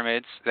Giza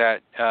pyramids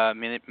that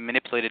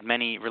manipulated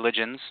many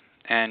religions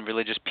and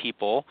religious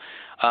people,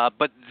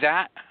 but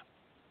that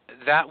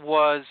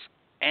was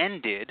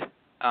ended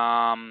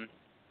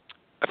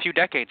a few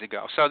decades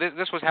ago. So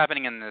this was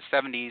happening in the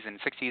 70s and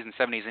 60s and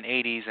 70s and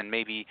 80s and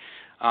maybe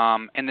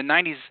in the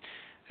 90s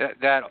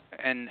that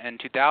and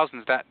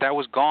 2000s that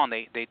was gone.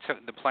 They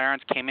took the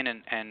Plarians came in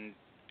and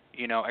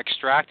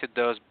extracted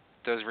those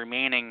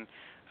remaining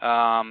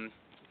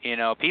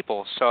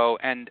people. So,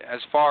 and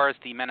as far as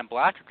the Men in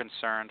Black are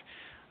concerned,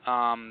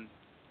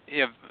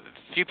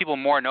 few people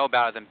more know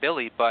about it than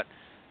Billy, but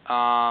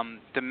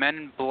the Men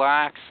in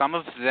Black, some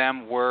of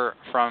them were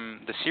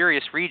from the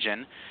Sirius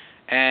region,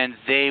 and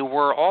they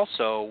were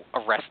also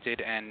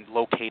arrested and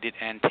located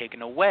and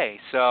taken away.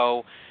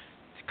 So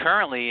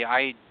currently,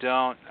 I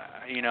don't,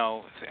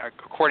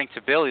 according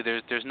to Billy,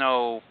 there's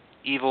no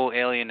evil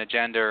alien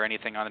agenda or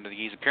anything under the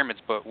Giza pyramids,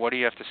 but what do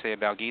you have to say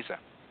about Giza?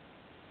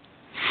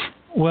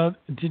 Well,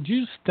 did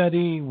you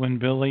study when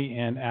Billy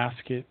and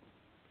Ascot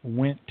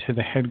went to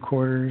the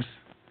headquarters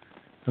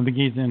of the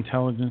Giza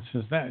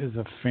Intelligences? That is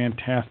a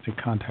fantastic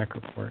contact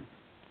report.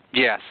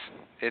 Yes,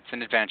 it's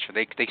an adventure.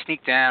 They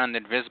sneak down,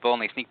 they're invisible,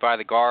 and they sneak by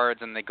the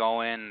guards, and they go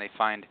in, and they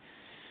find,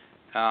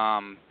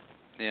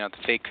 the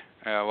fake,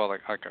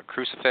 like a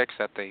crucifix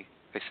that they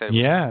said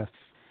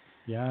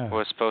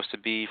was supposed to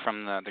be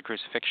from the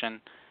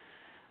crucifixion.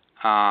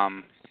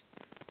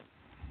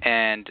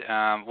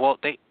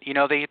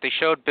 They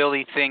showed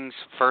Billy things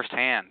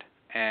firsthand,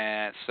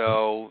 and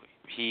so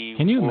he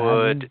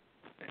would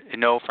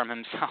know from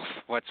himself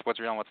what's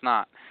real and what's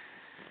not.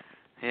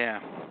 Yeah.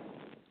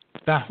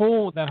 That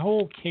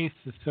whole case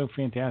is so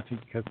fantastic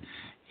because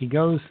he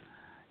goes,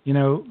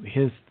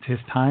 his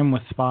time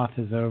with Spoth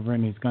is over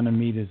and he's going to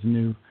meet his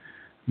new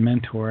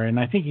mentor, and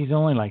I think he's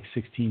only like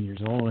 16 years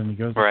old, and he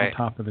goes to the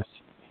top of this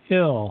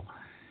hill,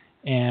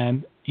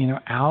 and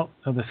out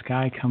of the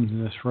sky comes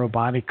this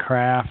robotic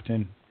craft,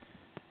 and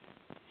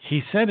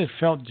he said it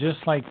felt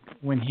just like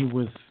when he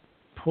was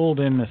pulled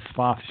in the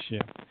Spoth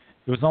ship.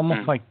 It was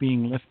almost like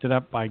being lifted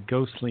up by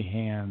ghostly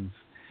hands,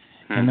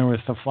 and there was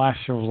the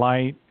flash of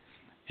light,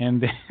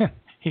 and then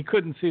he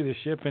couldn't see the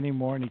ship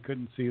anymore, and he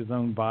couldn't see his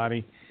own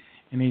body,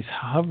 and he's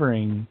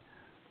hovering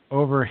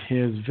over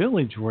his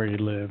village where he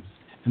lives,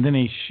 and then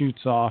he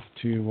shoots off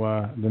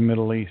to the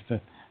Middle East.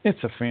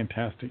 It's a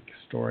fantastic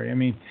story. I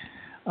mean,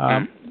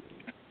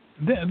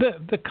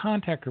 the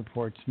contact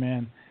reports,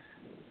 man,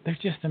 they're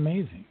just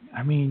amazing.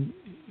 I mean,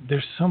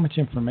 there's so much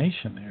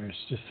information there. It's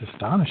just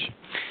astonishing.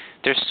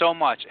 There's so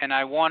much, and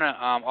I want to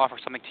offer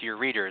something to your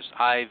readers.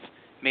 I've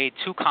made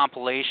 2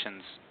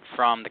 compilations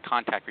from the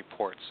contact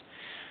reports.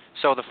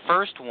 So the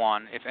first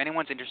one, if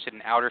anyone's interested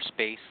in outer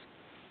space,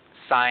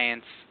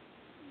 science,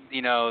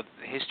 the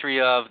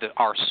history of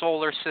our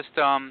solar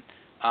system,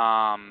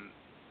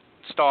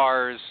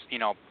 stars,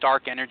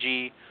 dark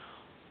energy,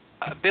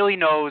 Billy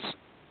knows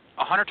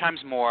 100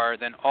 times more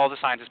than all the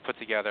scientists put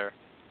together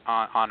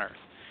on Earth.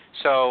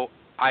 So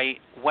I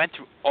went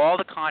through all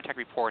the contact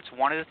reports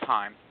one at a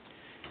time,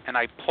 and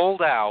I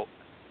pulled out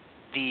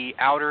the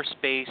outer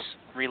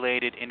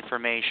space-related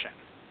information,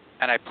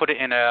 and I put it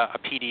in a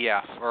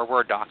PDF or a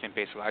Word document,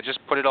 basically. I just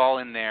put it all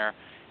in there,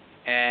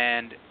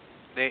 and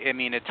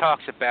it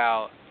talks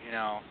about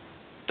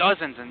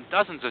dozens and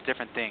dozens of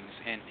different things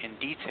in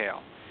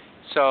detail.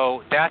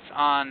 So that's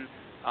on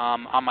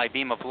my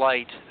Beam of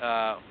Light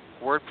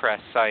WordPress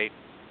site,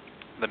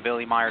 the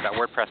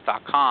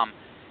billymeier.wordpress.com.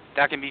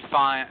 That can be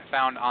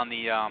found on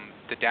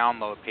the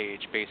download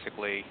page,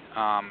 basically,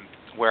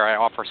 where I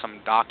offer some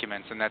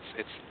documents, and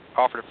it's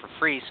offered for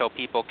free, so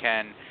people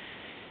can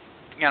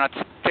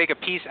take a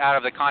piece out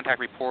of the contact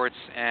reports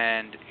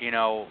and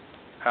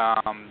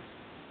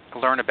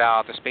learn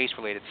about the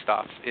space-related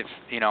stuff if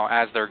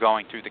as they're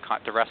going through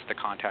the rest of the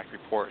contact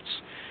reports.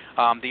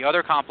 The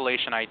other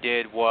compilation I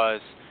did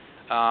was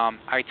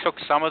I took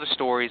some of the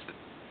stories.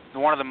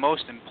 One of the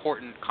most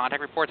important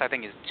contact reports, I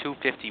think, is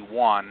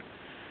 251,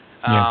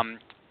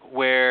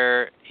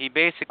 where he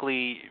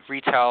basically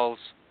retells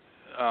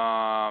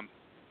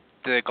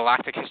the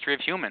galactic history of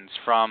humans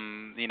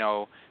from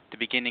the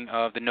beginning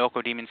of the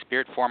Nocodemian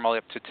spirit form all the way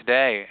up to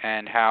today,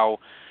 and how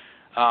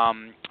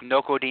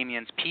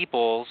Nocodemians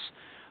peoples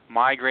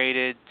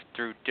migrated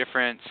through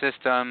different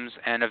systems,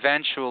 and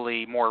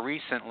eventually, more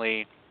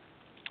recently,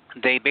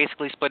 they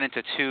basically split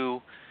into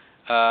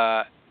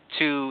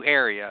two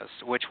areas,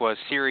 which was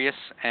Sirius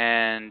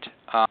and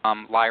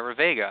Lyra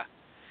Vega.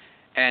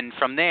 And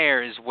from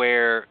there is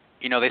where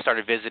they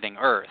started visiting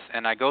Earth.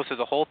 And I go through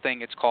the whole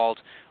thing. It's called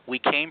 "We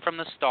Came from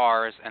the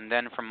Stars and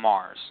Then from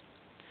Mars."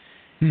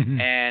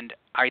 And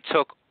I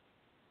took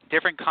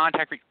different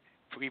contact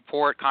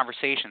report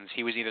conversations.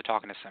 He was either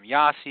talking to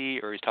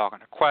Semyasi, or he's talking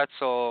to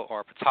Quetzal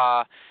or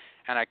Ptah,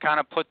 and I kind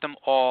of put them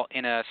all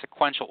in a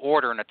sequential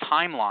order in a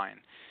timeline.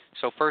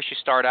 So first you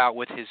start out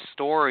with his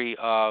story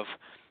of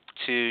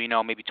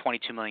maybe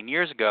 22 million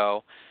years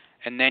ago,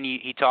 and then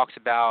he talks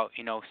about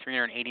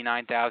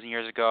 389,000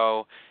 years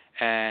ago,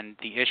 and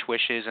the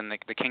Ishwishes and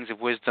the kings of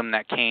wisdom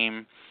that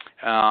came,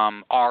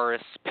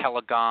 Aris,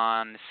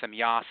 Pelagon,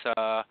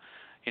 Semyasa,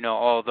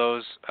 all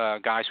those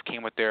guys who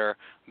came with their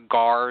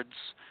guards.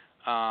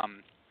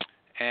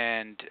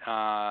 And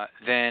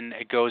then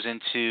it goes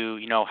into,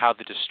 how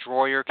the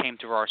destroyer came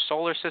through our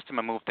solar system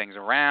and moved things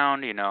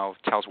around.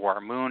 Tells where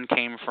our moon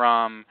came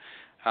from.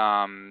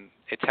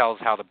 It tells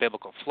how the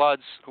biblical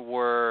floods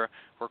were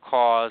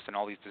caused and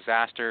all these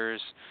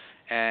disasters,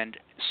 and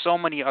so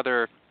many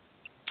other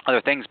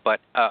things, but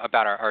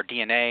about our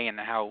DNA and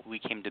how we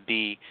came to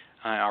be,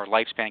 our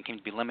lifespan came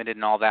to be limited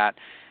and all that.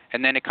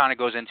 And then it kind of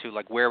goes into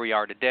like where we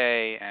are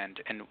today and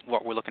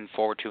what we're looking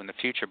forward to in the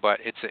future. But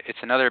it's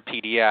another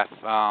PDF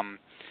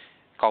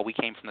called "We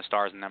Came from the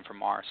Stars and Then from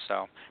Mars."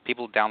 So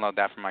people download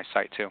that from my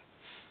site too.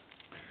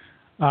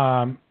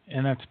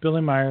 And that's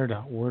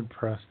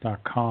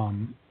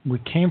billymeier.wordpress.com. We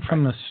came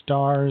from the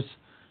stars,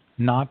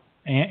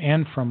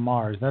 and from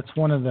Mars. That's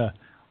one of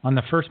on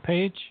the first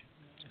page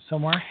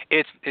somewhere.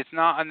 It's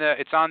not on the.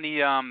 It's on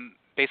the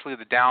basically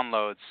the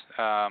downloads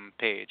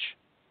page.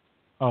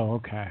 Oh,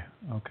 okay.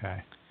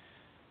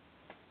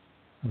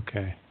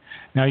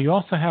 Now you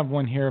also have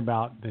one here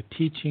about the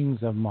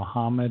teachings of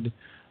Muhammad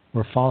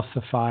were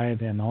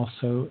falsified and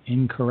also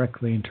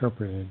incorrectly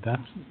interpreted. That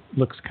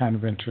looks kind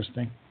of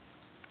interesting.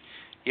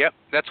 Yep,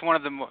 that's one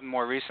of the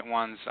more recent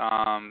ones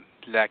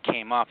that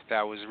came up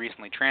that was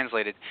recently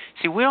translated.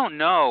 See, we don't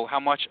know how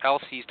much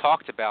else he's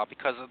talked about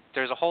because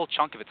there's a whole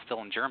chunk of it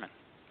still in German.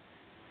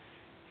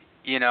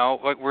 We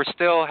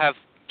still have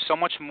so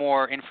much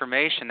more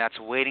information that's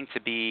waiting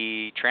to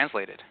be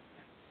translated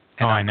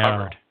and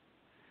uncovered.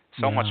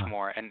 So much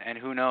more, and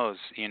who knows?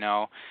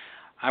 I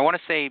want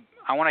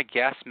to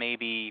guess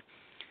maybe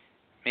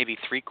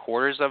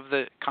 3/4 of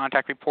the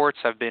contact reports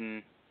have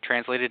been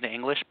translated into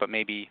English, but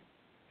maybe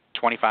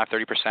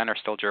 25-30% are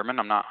still German.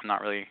 I'm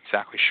not really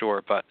exactly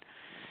sure, but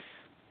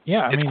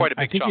it's quite a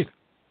big chunk.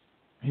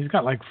 He's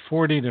got like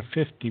 40 to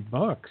 50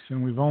 books,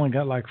 and we've only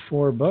got like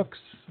 4 books,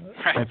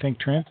 right. I think,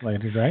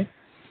 translated, right?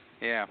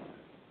 Yeah.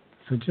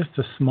 So just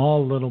a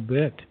small little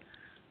bit,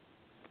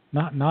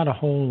 not a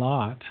whole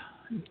lot.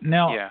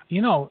 Now,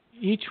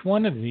 each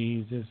one of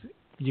these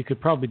you could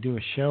probably do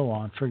a show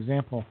on. For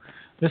example,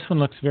 this one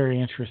looks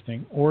very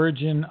interesting.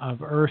 Origin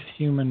of Earth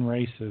Human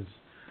Races.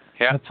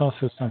 Yeah. That's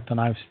also something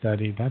I've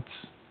studied. That's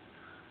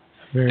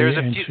very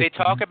interesting. They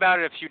talk about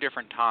it a few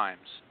different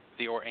times.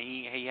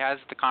 He has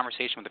the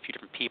conversation with a few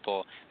different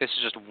people. This is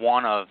just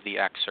one of the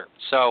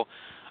excerpts. So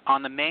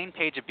on the main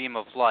page of Beam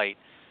of Light,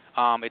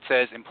 it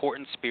says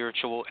important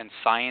spiritual and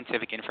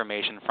scientific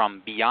information from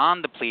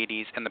beyond the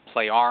Pleiades and the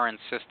Plejaren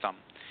system.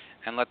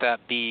 And let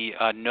that be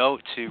a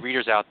note to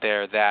readers out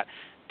there that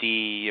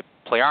the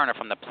Plejaren are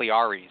from the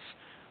Plejares.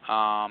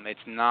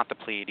 It's not the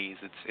Pleiades.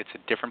 It's a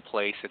different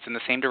place. It's in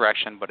the same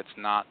direction, but it's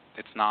not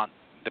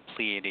the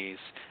Pleiades,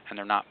 and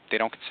they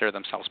don't consider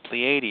themselves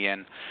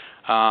Pleiadian.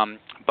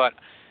 But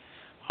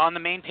on the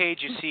main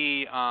page, you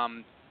see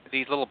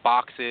these little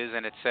boxes,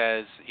 and it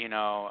says,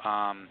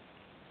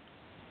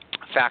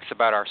 facts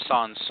about our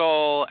sun's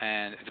soul,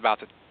 and it's about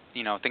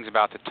things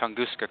about the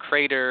Tunguska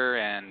crater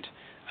and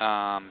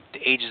the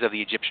ages of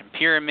the Egyptian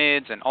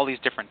pyramids and all these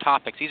different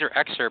topics. These are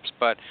excerpts,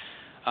 but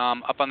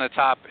up on the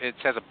top it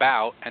says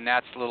about, and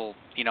that's a little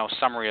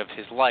summary of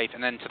his life.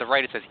 And then to the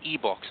right it says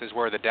ebooks is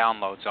where the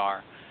downloads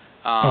are.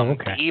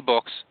 Okay. The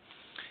ebooks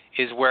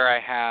is where I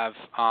have,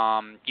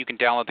 you can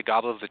download the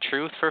Goblet of the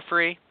Truth for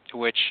free,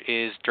 which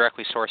is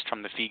directly sourced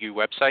from the FIGU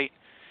website.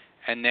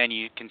 And then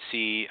you can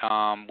see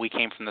We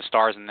Came from the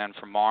Stars and Then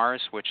from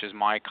Mars, which is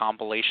my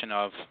compilation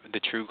of the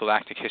true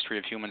galactic history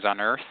of humans on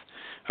Earth,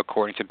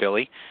 according to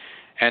Billy.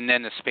 And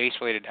then the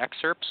space-related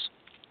excerpts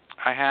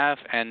I have,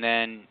 and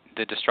then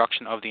the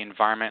destruction of the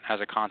environment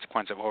as a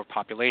consequence of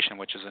overpopulation,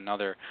 which is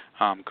another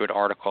good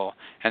article.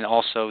 And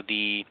also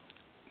the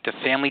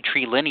family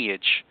tree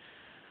lineage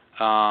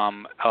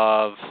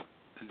of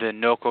the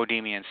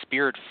Nocodemian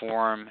spirit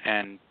form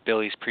and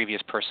Billy's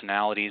previous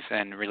personalities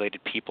and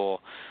related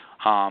people.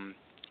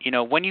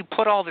 When you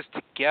put all this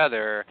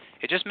together,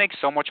 it just makes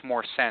so much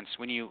more sense.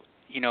 When you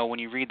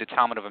read the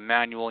Talmud of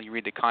Emmanuel, you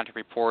read the contact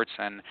reports,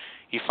 and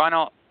you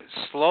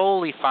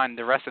slowly find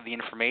the rest of the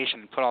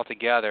information and put it all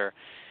together.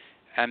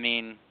 I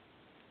mean,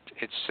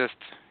 it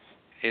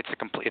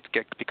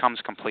becomes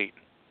complete.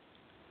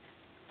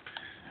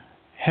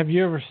 Have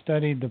you ever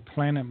studied the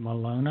planet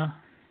Malona?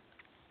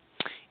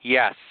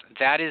 Yes,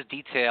 that is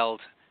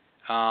detailed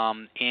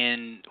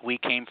in We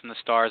Came from the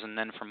Stars and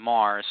Then from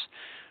Mars.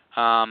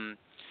 For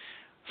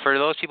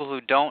those people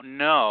who don't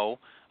know,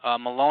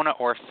 Malona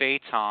or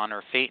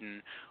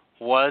Phaeton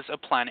was a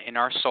planet in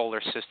our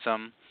solar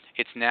system.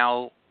 It's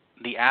now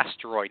the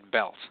asteroid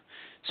belt.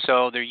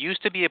 So there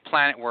used to be a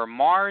planet where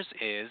Mars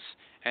is,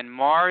 and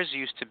Mars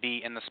used to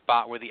be in the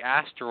spot where the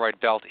asteroid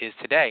belt is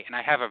today. And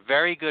I have a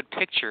very good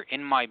picture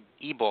in my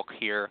ebook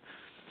here,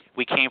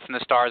 We Came from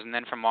the Stars and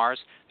Then from Mars.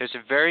 There's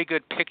a very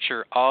good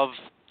picture of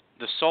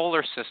the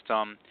solar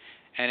system,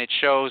 and it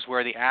shows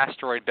where the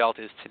asteroid belt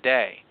is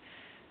today.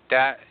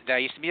 That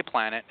used to be a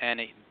planet,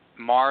 and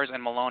Mars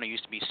and Malona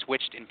used to be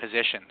switched in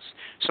positions.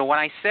 So when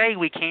I say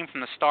we came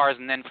from the stars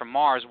and then from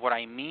Mars, what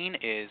I mean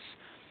is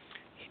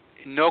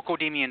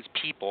Nocodemian's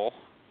people,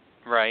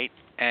 right,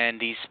 and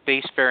these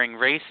spacefaring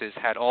races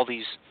had all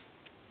these,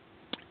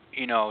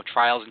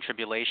 trials and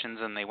tribulations,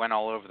 and they went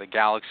all over the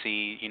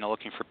galaxy,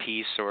 looking for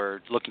peace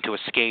or looking to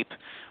escape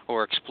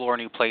or explore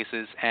new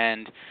places.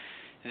 And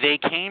they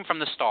came from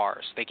the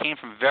stars. They came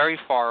from very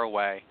far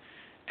away.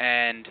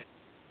 And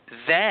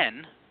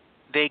then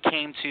they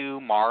came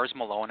to Mars,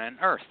 Malona, and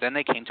Earth. Then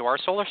they came to our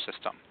solar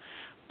system.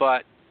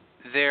 But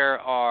there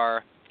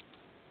are,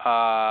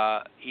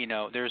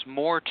 there's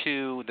more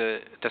to the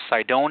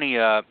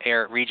Cydonia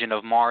region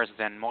of Mars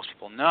than most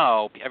people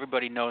know.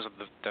 Everybody knows of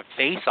the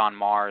face on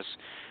Mars,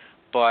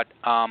 but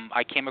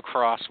I came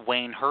across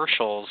Wayne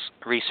Herschel's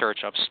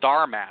research of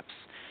star maps,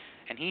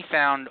 and he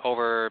found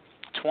over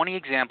 20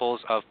 examples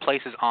of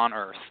places on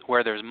Earth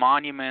where there's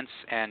monuments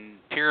and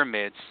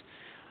pyramids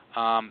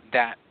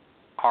that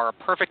are a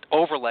perfect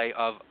overlay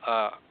of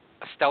a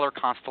stellar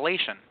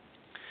constellation.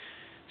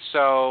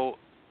 So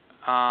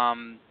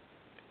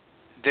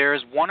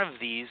there's one of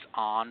these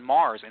on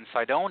Mars in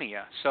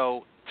Cydonia.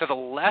 So to the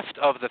left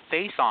of the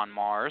face on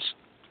Mars,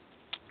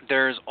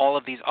 there's all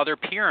of these other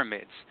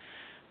pyramids.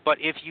 But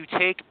if you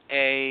take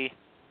a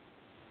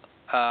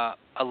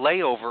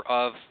layover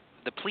of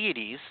the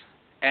Pleiades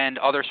and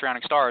other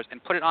surrounding stars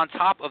and put it on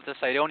top of the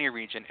Cydonia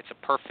region, it's a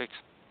perfect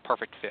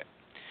fit.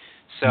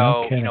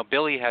 So okay.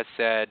 Billy has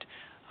said,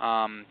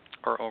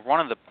 or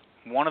one of the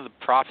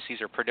prophecies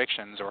or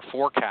predictions or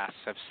forecasts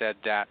have said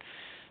that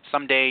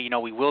someday,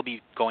 we will be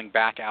going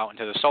back out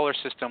into the solar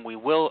system. We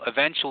will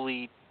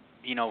eventually,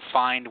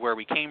 find where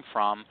we came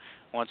from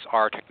once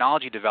our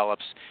technology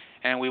develops,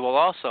 and we will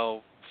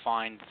also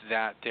find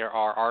that there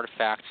are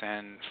artifacts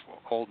and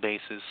old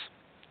bases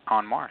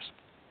on Mars.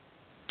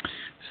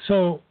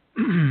 So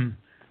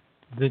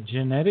the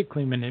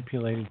genetically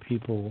manipulated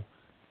people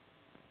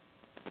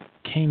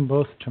came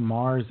both to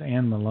Mars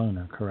and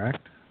Malona,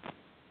 correct?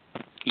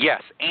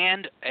 Yes,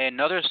 and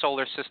another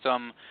solar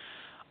system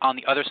on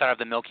the other side of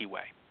the Milky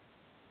Way.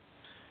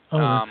 Oh,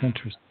 that's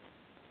interesting.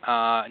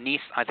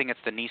 I think it's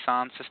the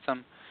Nissan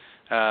system.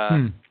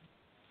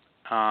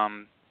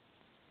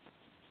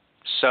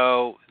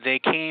 So they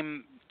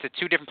came to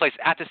two different places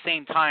at the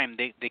same time.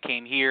 They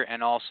came here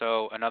and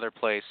also another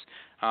place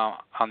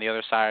on the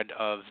other side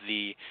of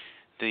the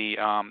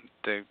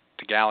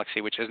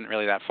galaxy, which isn't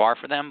really that far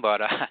for them.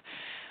 But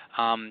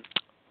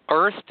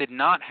Earth did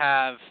not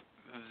have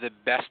the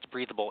best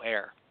breathable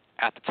air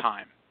at the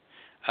time.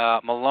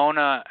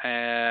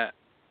 Malona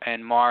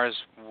and Mars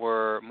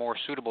were more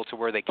suitable to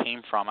where they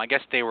came from. I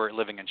guess they were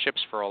living in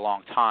ships for a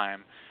long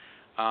time,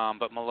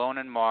 but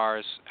Malona and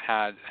Mars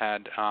had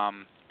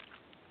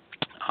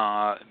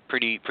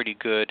pretty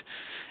good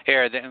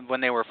air.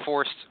 When they were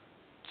forced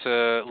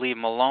to leave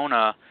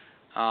Malona,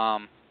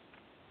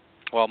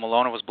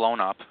 Malona was blown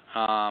up,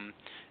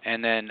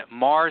 and then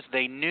Mars,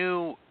 they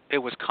knew it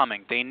was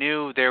coming. They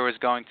knew there was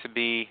going to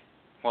be,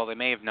 they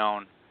may have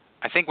known.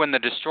 I think when the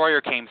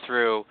destroyer came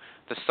through,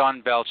 the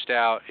sun belched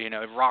out, it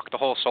rocked the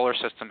whole solar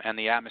system, and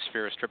the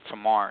atmosphere was stripped from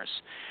Mars.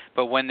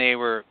 But when they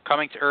were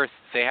coming to Earth,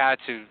 they had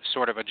to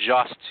sort of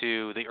adjust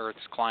to the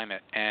Earth's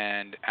climate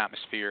and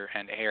atmosphere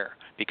and air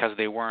because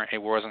it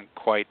wasn't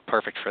quite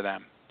perfect for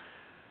them.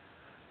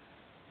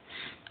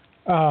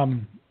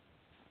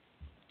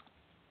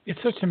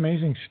 It's such an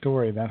amazing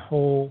story, that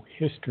whole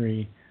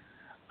history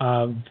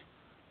of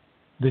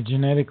the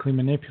genetically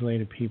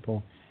manipulated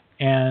people.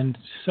 And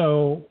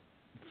so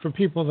for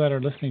people that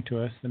are listening to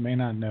us that may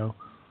not know,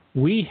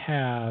 we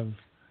have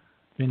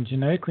been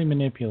genetically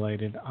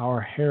manipulated,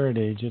 our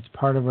heritage, it's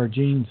part of our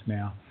genes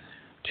now,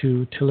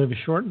 to live a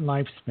shortened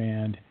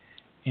lifespan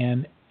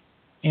and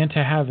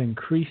to have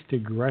increased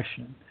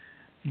aggression.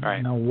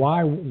 Right. Now,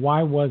 why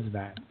was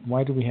that?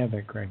 Why do we have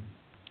that, Greg?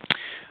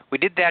 We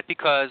did that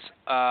because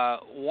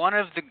one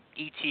of the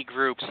ET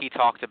groups he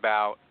talked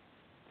about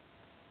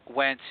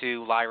went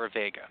to Lyra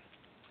Vega,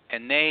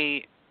 and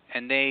they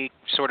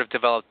sort of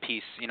developed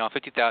peace.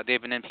 50,000.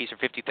 They've been in peace for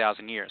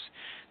 50,000 years.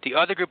 The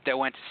other group that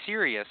went to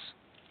Sirius,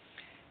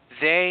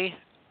 they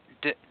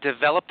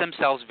developed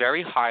themselves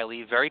very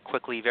highly, very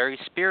quickly, very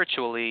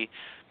spiritually,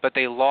 but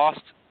they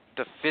lost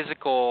the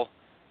physical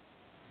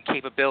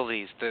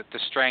capabilities, the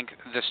strength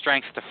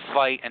to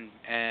fight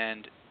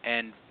and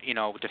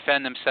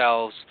defend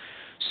themselves.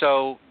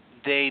 So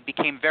they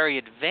became very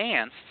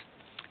advanced,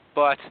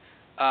 but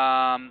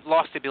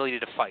lost the ability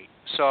to fight.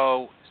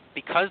 So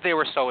because they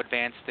were so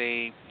advanced,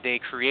 they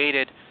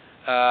created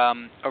a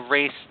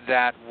race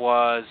that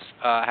was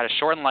had a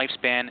shortened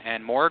lifespan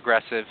and more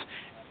aggressive,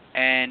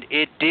 and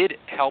it did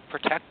help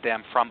protect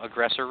them from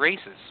aggressor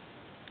races.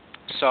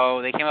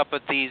 So they came up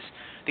with these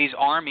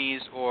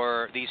armies,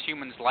 or these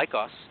humans like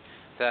us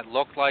that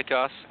looked like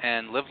us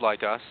and lived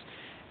like us,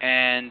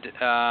 and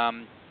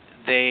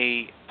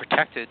they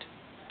protected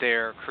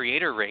their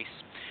creator race.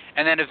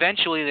 And then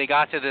eventually they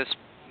got to this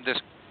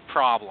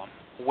problem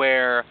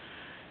where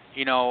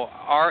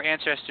our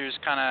ancestors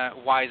kind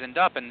of wisened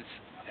up, and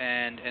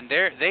and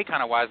they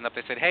kind of wisened up.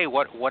 They said, hey,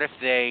 what if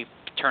they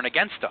turn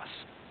against us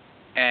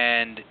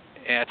and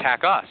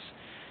attack us?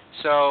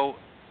 So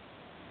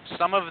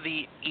some of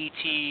the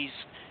ETs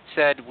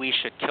said we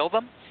should kill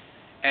them,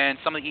 and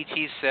some of the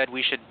ETs said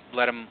we should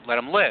let them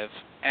live.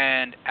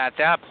 And at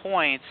that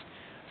point,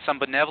 some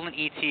benevolent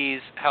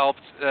ETs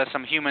helped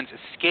some humans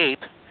escape,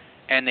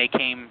 and they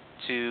came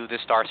to the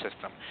star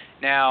system.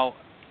 Now,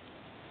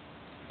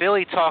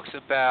 Billy talks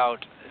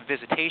about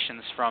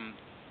visitations from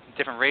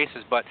different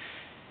races, but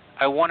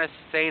I want to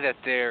say that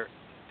there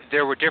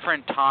were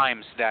different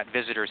times that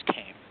visitors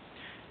came.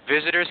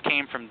 Visitors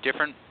came from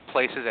different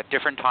places at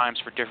different times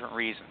for different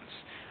reasons.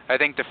 I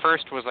think the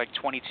first was like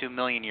 22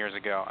 million years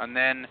ago, and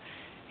then,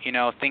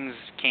 things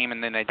came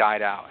and then they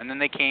died out, and then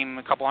they came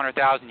a couple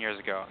 100,000 years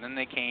ago, and then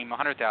they came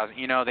 100,000.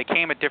 They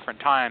came at different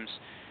times,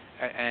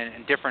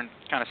 and different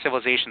kind of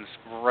civilizations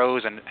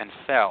rose and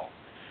fell.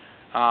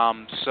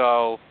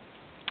 So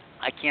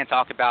I can't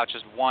talk about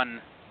just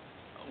one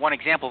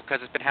example because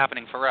it's been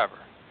happening forever,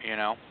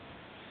 and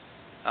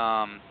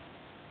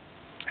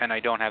I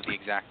don't have the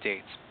exact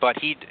dates. But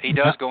he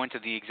does go into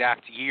the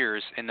exact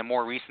years in the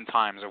more recent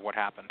times of what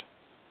happened.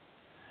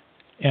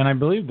 And I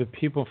believe the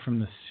people from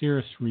the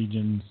Cirrus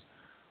regions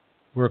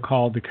were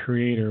called the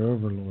creator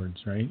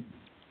overlords, right?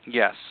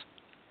 Yes.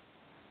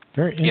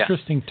 Very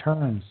interesting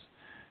terms.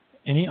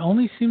 And he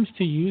only seems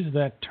to use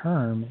that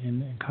term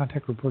in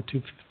Contact Report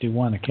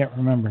 251. I can't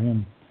remember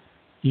him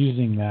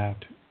using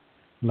that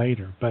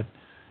later, but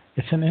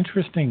it's an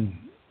interesting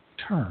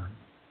term.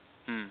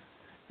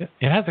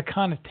 It has a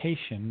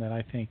connotation that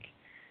I think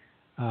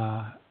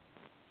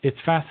it's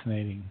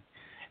fascinating.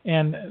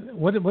 And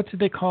what did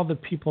they call the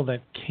people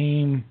that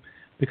came?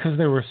 Because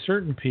there were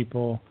certain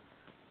people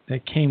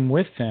that came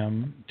with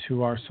them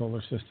to our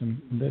solar system.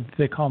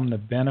 They call them the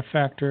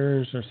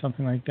benefactors or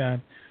something like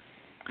that.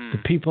 The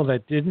people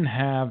that didn't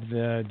have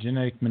the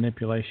genetic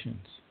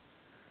manipulations.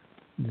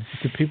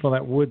 The people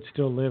that would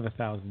still live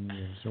 1,000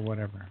 years or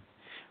whatever.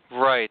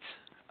 Right.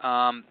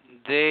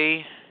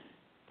 They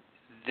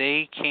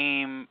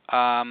came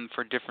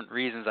for different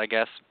reasons, I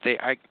guess.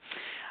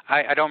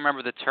 I don't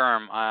remember the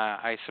term.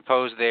 I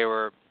suppose they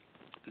were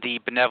the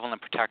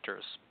benevolent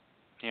protectors,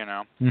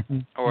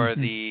 or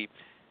the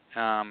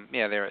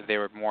they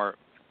were more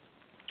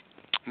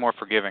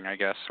forgiving, I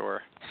guess,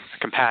 or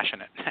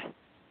compassionate.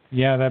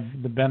 Yeah,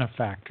 the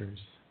benefactors.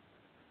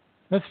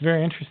 That's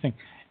very interesting.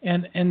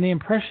 And the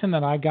impression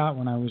that I got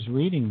when I was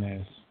reading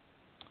this,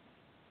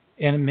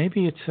 and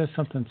maybe it says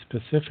something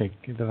specific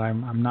that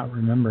I'm not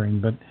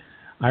remembering, but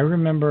I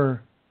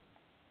remember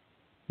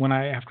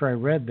after I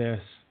read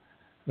this,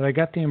 that I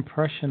got the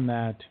impression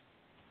that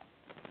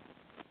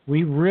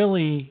we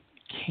really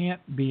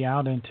can't be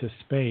out into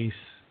space,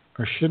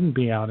 or shouldn't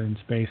be out in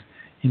space,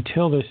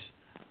 until this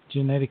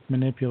genetic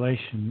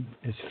manipulation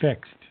is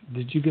fixed.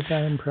 Did you get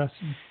that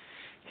impression?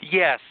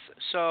 Yes.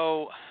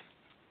 So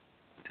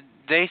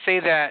they say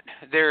that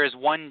there is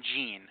one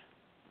gene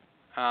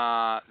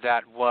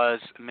that was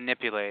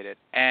manipulated,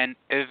 and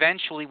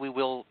eventually we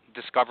will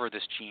discover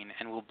this gene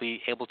and we'll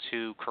be able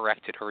to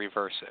correct it or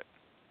reverse it.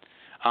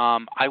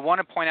 I want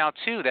to point out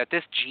too that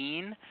this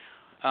gene,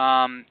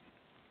 I'm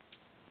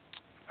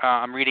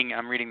reading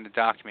the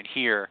document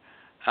here.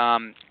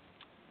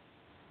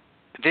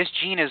 This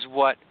gene is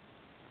what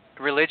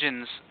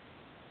religions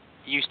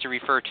used to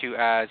refer to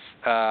as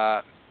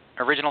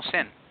original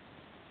sin.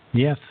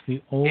 Yes,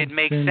 the old. It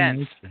makes sin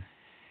sense.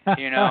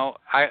 Nature.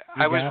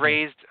 I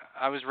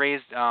was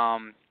raised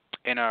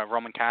in a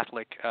Roman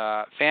Catholic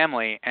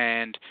family,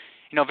 and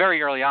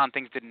very early on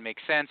things didn't make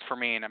sense for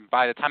me, and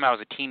by the time I was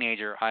a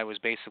teenager, I was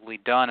basically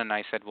done, and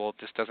I said, well,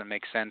 this doesn't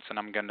make sense, and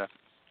I'm going to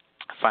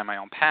find my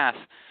own path.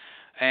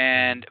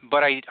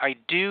 But I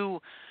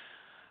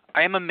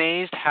am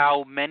amazed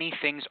how many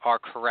things are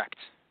correct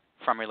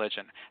from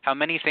religion, how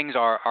many things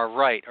are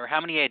right, or how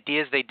many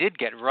ideas they did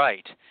get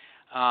right.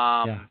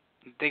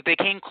 They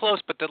came close,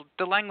 but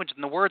the language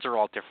and the words are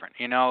all different.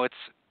 It's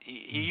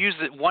you use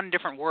one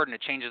different word and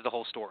it changes the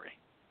whole story.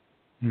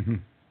 Mm-hmm.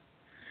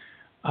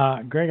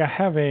 Greg, I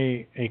have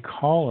a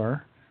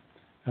caller.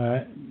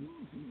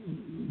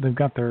 They've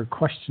got their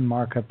question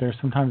mark up there.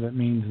 Sometimes it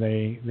means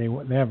they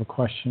have a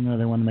question or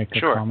they want to make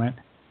a comment.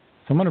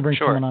 So I'm going to bring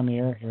someone on the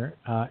air here.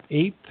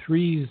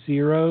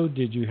 830,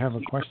 did you have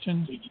a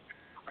question?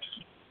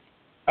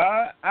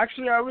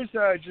 Actually, I was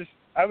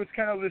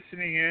kind of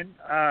listening in.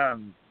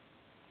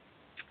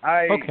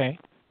 Okay.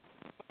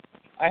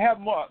 I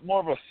have more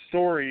of a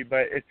story,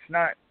 but it's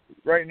not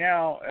right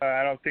now.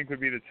 I don't think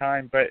would be the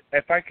time. But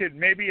if I could,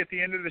 maybe at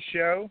the end of the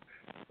show,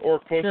 or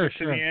closer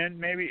to the end,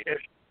 maybe.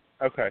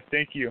 Okay,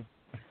 thank you.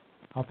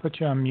 I'll put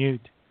you on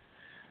mute.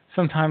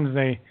 Sometimes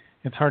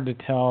it's hard to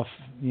tell if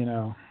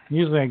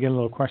Usually I get a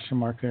little question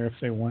mark there if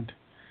they want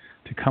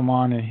to come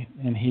on,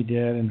 and he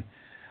did. And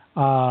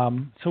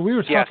so we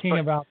were talking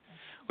about.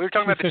 We were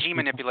talking about the gene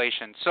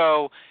manipulation.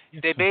 So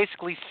they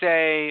basically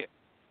say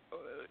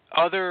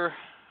other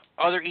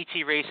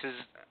ET races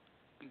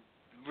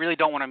really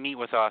don't want to meet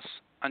with us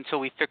until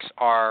we fix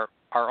our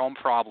own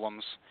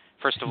problems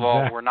First of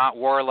all, we're not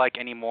warlike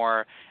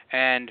anymore,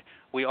 and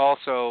we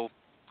also,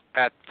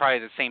 at probably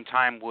the same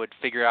time, would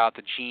figure out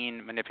the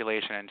gene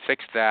manipulation and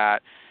fix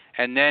that,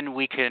 and then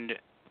we can,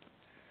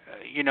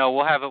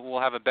 we'll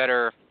have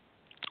better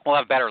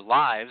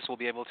lives. We'll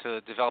be able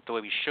to develop the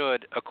way we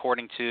should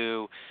according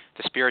to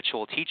the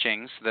spiritual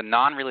teachings, the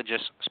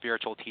non-religious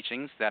spiritual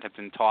teachings that have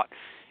been taught,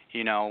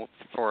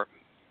 for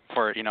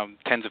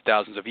tens of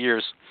thousands of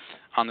years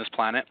on this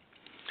planet.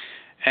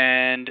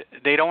 And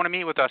they don't want to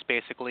meet with us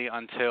basically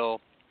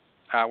until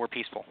we're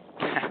peaceful.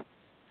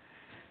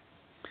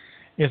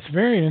 It's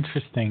very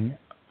interesting.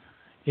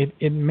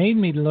 It made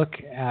me look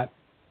at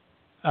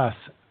us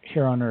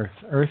here on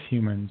Earth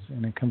humans,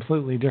 in a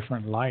completely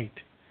different light.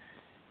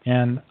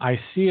 And I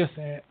see us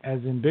as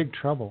in big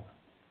trouble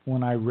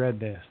when I read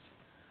this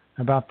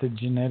about the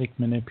genetic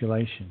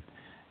manipulation.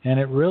 And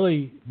it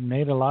really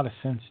made a lot of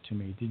sense to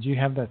me. Did you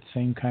have that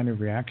same kind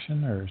of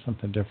reaction or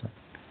something different?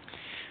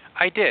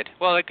 I did.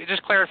 Well, it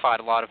just clarified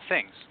a lot of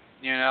things.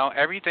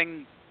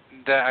 Everything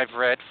that I've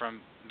read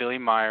from Billy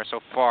Meier so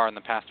far in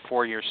the past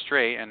 4 years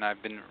straight, and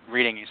I've been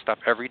reading his stuff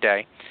every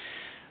day,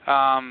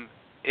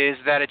 is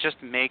that it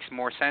just makes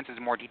more sense. It's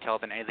more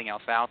detailed than anything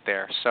else out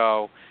there.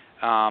 So,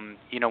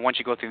 once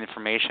you go through the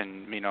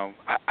information,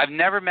 I've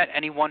never met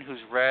anyone who's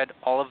read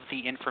all of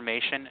the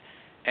information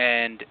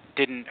and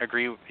didn't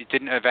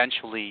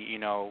eventually,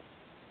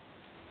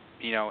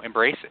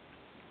 embrace it.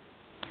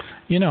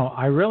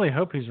 I really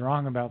hope he's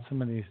wrong about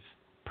some of these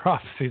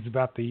prophecies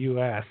about the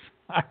U.S.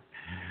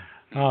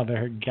 Oh,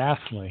 they're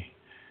ghastly.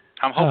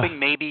 I'm hoping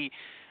maybe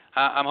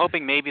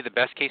the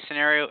best case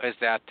scenario is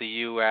that the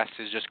U.S.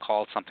 is just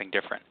called something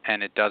different,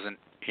 and it doesn't.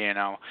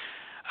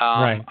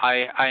 Right.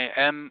 I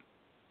am,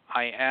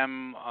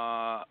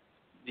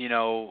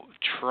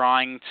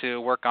 trying to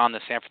work on the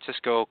San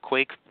Francisco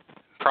quake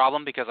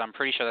problem because I'm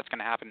pretty sure that's going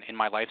to happen in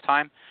my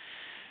lifetime.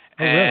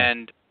 Oh,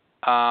 and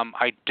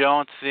I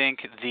don't think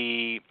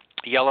the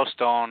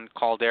Yellowstone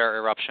caldera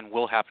eruption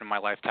will happen in my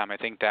lifetime. I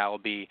think that will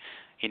be,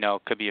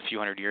 could be a few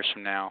hundred years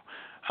from now.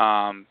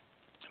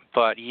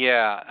 But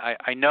yeah,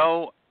 I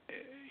know,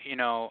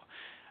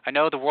 I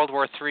know the World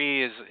War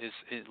III is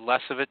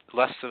less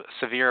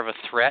severe of a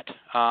threat,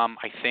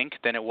 I think,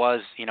 than it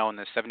was, in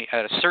the 70s.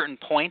 At a certain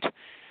point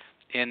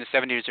in the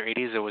 70s or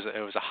 80s, it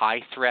was a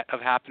high threat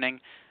of happening.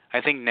 I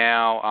think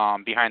now,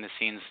 behind the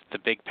scenes, the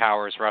big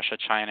powers, Russia,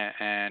 China,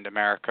 and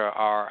America,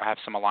 have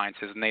some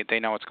alliances, and they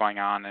know what's going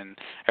on, and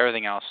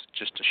everything else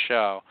just to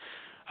show.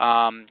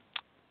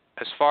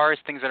 As far as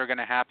things that are going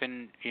to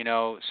happen,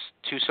 2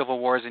 civil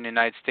wars in the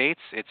United States,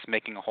 it's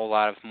making a whole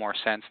lot of more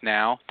sense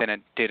now than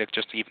it did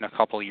just even a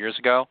couple of years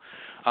ago.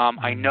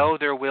 I know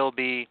there will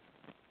be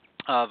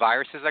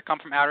viruses that come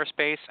from outer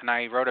space, and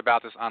I wrote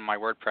about this on my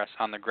WordPress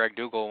on the Greg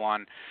Dougall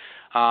one.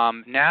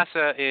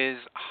 NASA is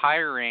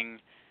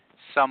hiring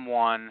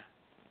someone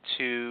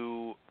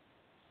to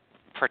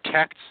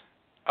protect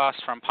us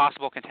from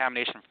possible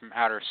contamination from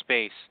outer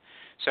space.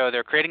 So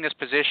they're creating this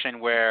position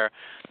where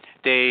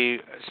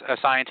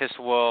scientists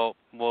will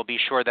be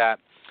sure that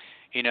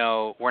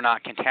we're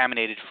not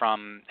contaminated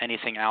from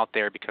anything out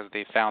there because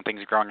they found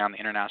things growing on the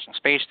International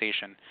Space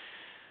Station.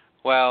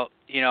 Well,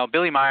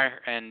 Billy Meier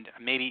and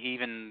maybe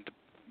even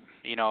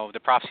the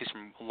prophecies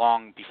from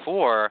long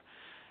before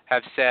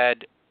have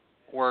said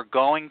we're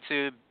going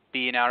to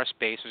be in outer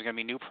space. There's going to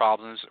be new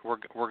problems.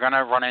 We're going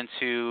to run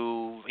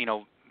into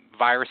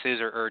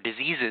viruses or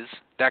diseases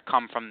that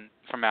come from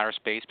outer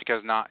space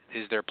because not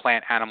is there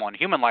plant, animal, and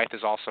human life.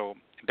 There's also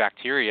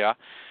bacteria.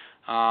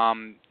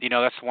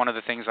 That's one of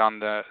the things on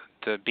the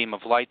Beam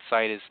of Light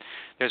site is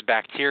there's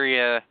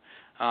bacteria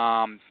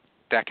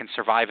that can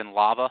survive in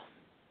lava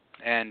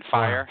and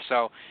fire.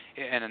 Wow. So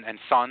and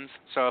suns.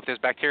 So if there's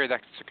bacteria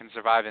that can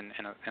survive in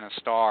a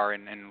star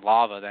and in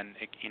lava, then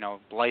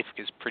life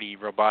is pretty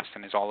robust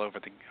and is all over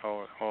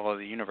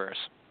the universe.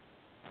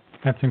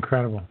 That's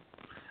incredible.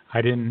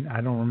 I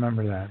don't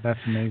remember that. That's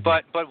amazing.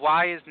 But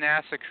why is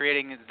NASA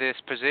creating this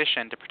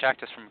position to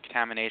protect us from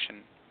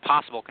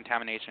possible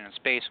contamination in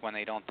space when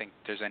they don't think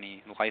there's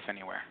any life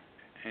anywhere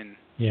in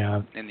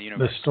the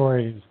universe?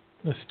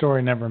 The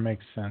story never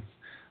makes sense.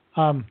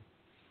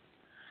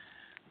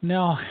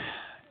 Now,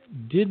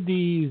 did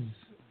these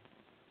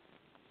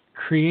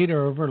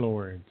creator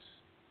overlords,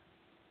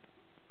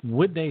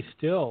 would they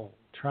still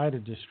try to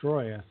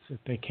destroy us if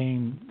they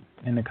came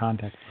into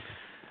contact with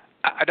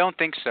us? I don't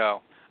think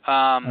so.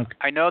 Okay.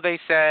 I know they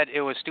said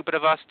it was stupid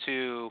of us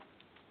to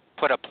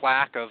put a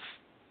plaque of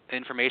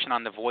information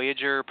on the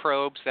Voyager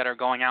probes that are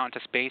going out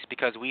into space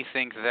because we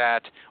think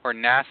that, or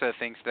NASA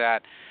thinks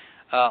that,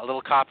 a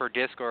little copper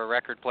disc or a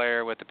record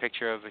player with a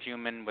picture of a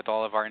human with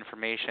all of our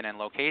information and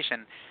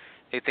location,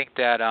 they think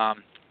that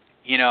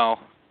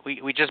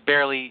we just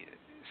barely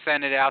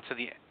send it out to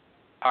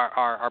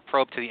our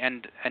probe to the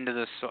end of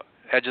the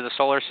edge of the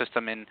solar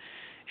system in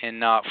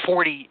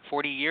 40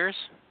 years.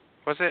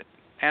 Was it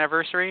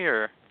anniversary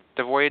or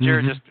the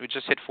Voyager? Mm-hmm. We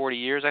just hit 40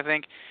 years, I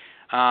think.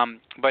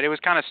 But it was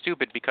kind of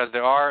stupid because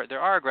there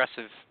are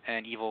aggressive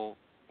and evil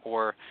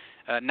or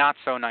not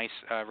so nice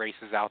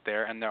races out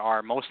there, and there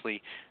are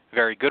mostly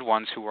very good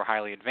ones who were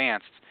highly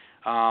advanced.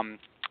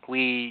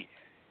 We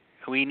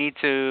need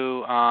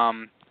to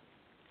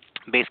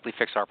basically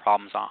fix our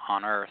problems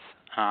on Earth,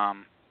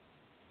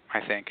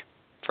 I think,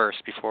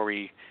 first before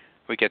we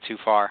get too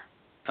far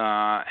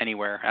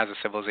anywhere as a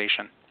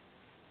civilization.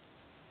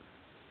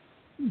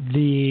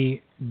 This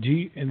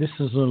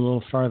is a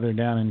little farther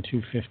down in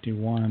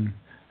 251,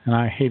 and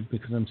I hate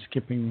because I'm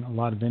skipping a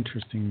lot of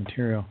interesting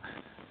material.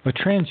 But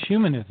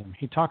transhumanism,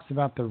 he talks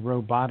about the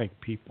robotic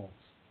peoples.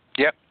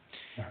 Yep.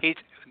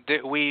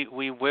 We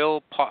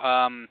will,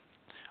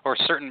 or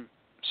certain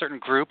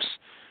groups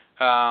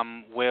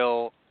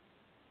will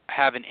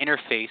have an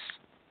interface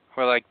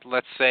where, like,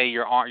 let's say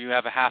you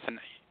have a half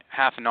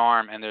an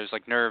arm and there's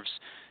like nerves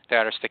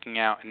that are sticking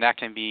out, and that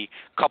can be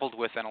coupled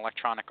with an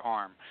electronic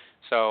arm.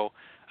 So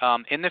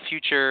in the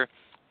future,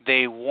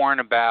 they warn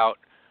about,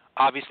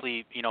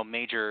 obviously,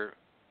 major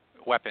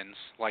weapons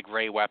like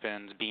ray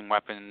weapons, beam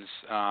weapons,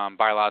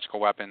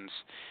 biological weapons.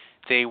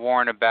 They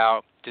warn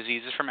about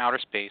diseases from outer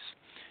space.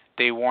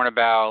 They warn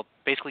about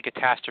basically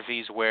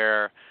catastrophes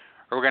where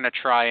we're going to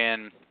try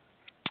and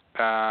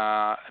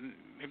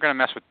we're going to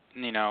mess with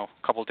a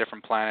couple of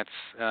different planets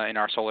in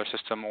our solar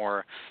system,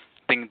 or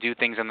do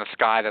things in the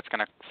sky that's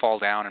going to fall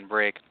down and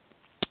break.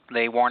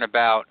 They warn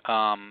about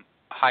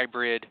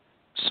hybrid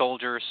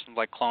soldiers,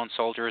 like clone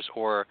soldiers,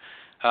 or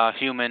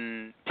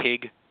human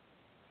pig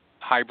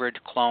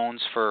hybrid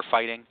clones for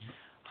fighting.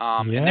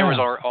 And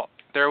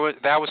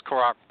that was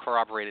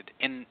corroborated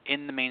in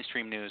the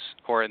mainstream news,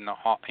 or in the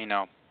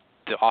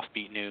the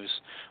offbeat news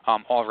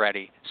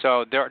already.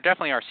 So there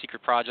definitely are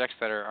secret projects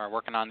that are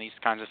working on these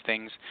kinds of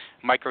things.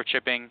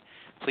 Microchipping,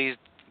 please,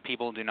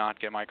 people, do not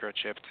get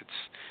microchipped.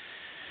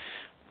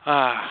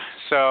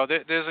 So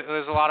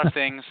there's a lot of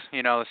things.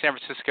 The San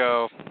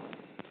Francisco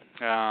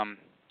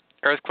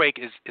earthquake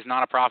is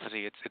not a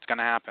prophecy. It's going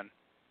to happen.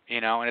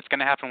 And it's going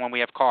to happen when we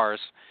have cars,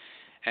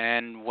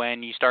 and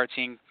when you start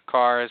seeing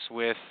cars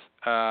with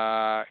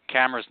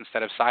cameras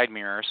instead of side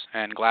mirrors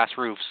and glass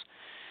roofs.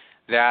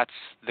 That's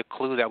the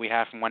clue that we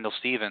have from Wendell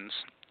Stevens.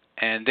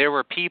 And there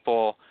were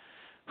people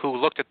who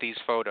looked at these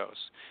photos.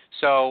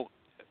 So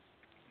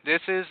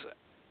this is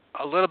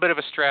a little bit of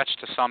a stretch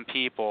to some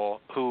people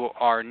who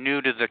are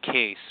new to the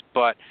case,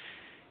 but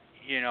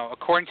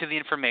according to the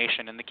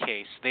information in the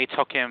case, they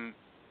took him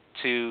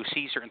to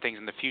see certain things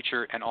in the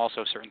future and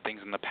also certain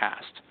things in the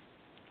past,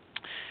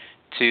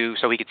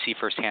 so he could see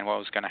firsthand what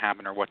was going to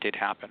happen or what did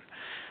happen.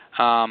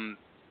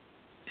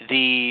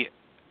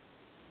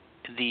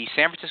 The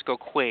San Francisco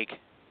quake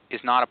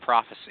is not a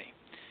prophecy.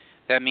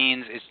 That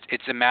means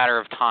it's a matter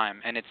of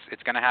time, and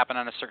it's going to happen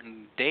on a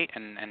certain date,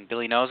 and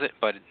Billy knows it,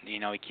 but he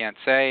can't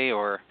say,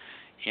 or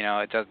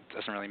it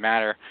doesn't really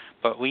matter.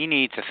 But we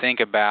need to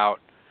think about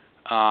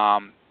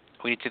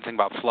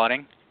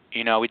flooding.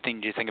 We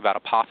need to think about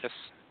Apophis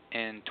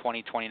in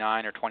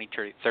 2029 or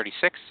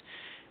 2036.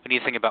 We need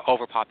to think about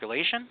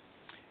overpopulation.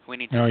 We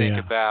need to think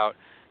about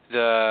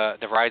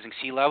the rising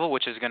sea level,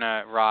 which is going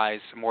to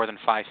rise more than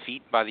 5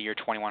 feet by the year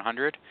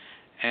 2100.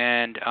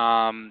 And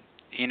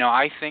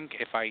I think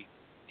if I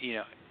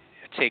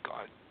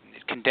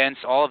condense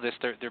all of this,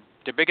 their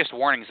biggest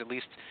warnings, at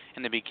least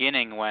in the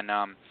beginning, when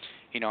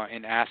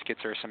in Askett's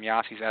or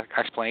Samyasi's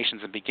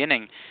explanations in the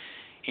beginning,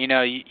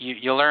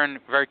 you learn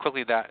very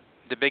quickly that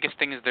the biggest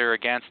things they're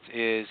against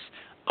is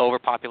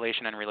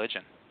overpopulation and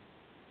religion.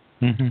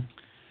 Mm-hmm.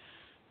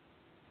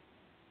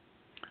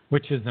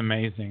 Which is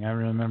amazing. I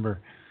remember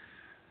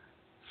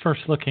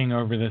first looking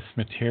over this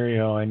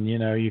material, and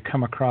you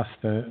come across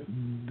the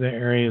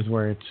areas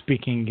where it's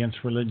speaking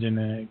against religion,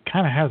 and it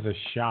kind of has a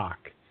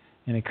shock,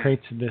 and it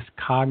creates this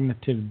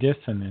cognitive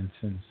dissonance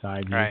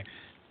inside you. Right.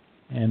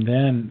 And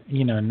then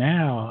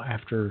now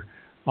after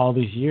all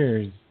these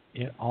years,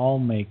 it all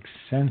makes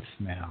sense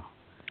now.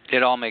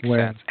 It all makes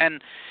sense,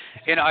 and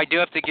I do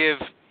have to give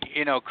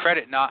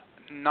credit. Not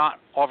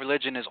all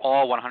religion is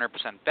all 100%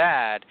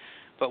 bad,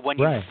 but when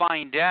you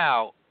find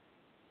out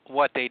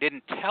what they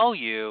didn't tell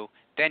you,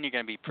 then you're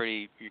going to be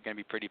pretty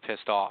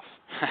pissed off.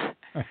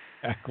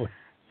 Exactly.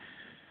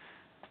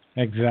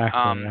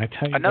 I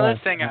tell you another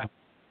thing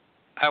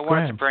I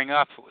wanted to bring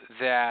up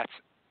that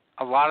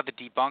a lot of the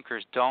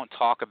debunkers don't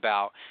talk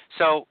about.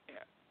 So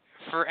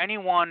for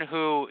anyone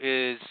who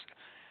is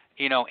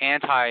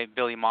anti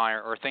Billy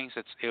Meier or thinks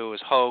it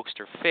was hoaxed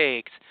or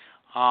faked,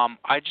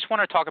 I just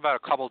want to talk about a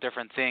couple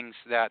different things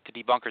that the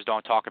debunkers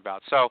don't talk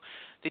about. So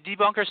the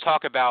debunkers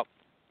talk about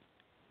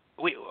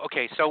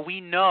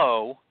we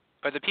know,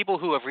 or the people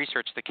who have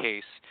researched the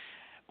case,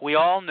 we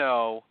all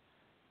know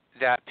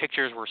that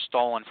pictures were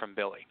stolen from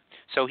Billy.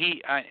 So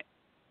he,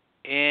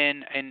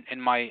 in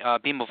my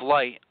Beam of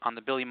Light on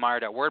the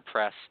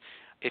BillyMeier.wordpress,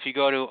 if you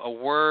go to a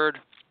word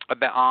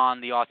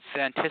on the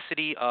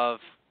authenticity of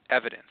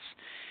evidence,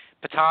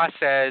 Patah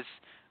says,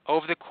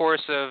 over the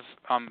course of,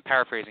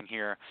 paraphrasing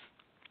here,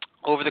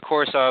 over the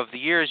course of the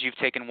years, you've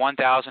taken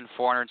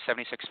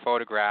 1,476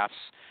 photographs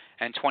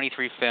and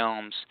 23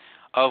 films,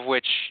 of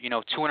which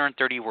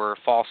 230 were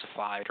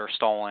falsified or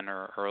stolen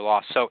or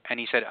lost. So, and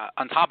he said,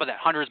 on top of that,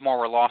 hundreds more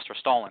were lost or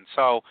stolen.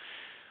 So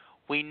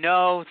we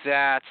know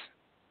that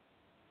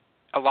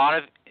a lot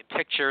of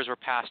pictures were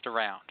passed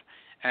around,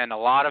 and a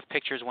lot of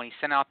pictures, when he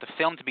sent out the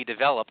film to be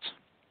developed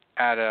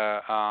at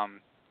a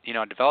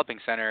developing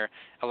center,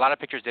 a lot of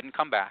pictures didn't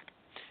come back,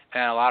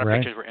 and a lot of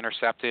pictures were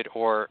intercepted,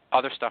 or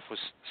other stuff was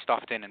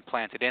stuffed in and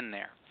planted in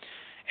there.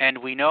 And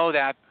we know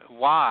that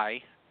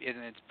why, and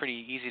it's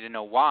pretty easy to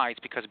know why. It's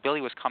because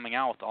Billy was coming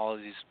out with all of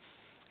these,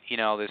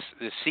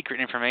 this secret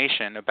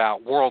information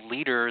about world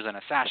leaders and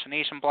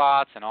assassination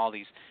plots and all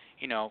these,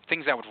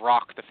 things that would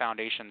rock the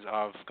foundations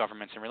of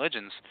governments and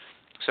religions.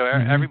 So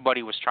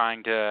everybody was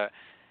trying to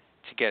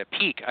get a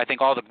peek. I think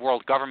all the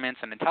world governments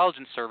and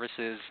intelligence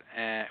services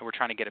were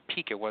trying to get a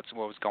peek at what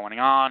was going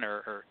on,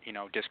 or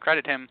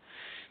discredit him.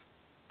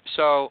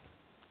 So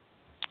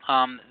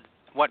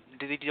what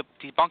the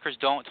debunkers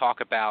don't talk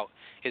about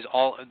is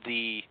all of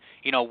the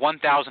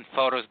 1,000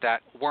 photos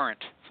that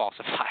weren't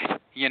falsified.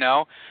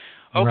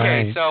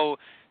 Okay, so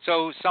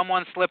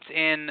someone slipped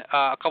in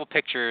a couple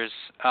pictures.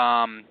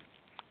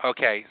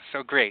 Okay,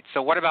 so great.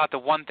 So what about the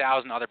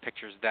 1,000 other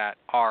pictures that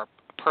are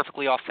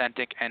perfectly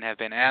authentic and have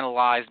been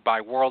analyzed by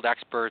world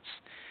experts?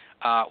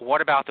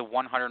 What about the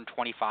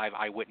 125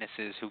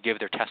 eyewitnesses who give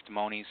their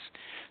testimonies,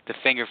 the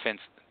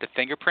fingerprints,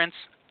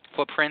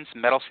 footprints,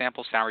 metal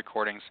samples, sound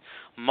recordings,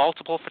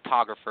 multiple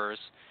photographers,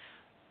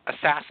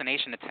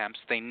 assassination attempts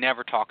they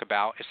never talk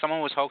about? If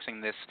someone was hoaxing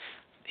this,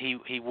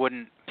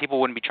 people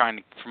wouldn't be trying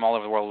to, from all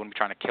over the world, wouldn't be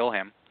trying to kill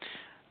him.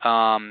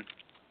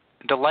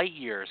 The Light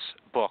Years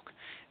book.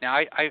 Now,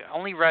 I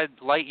only read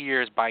Light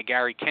Years by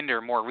Gary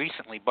Kinder more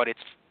recently, but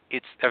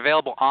it's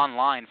available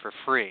online for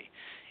free.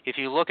 If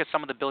you look at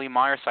some of the Billy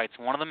Meier sites,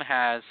 one of them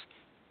has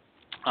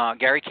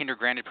Gary Kinder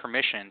granted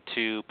permission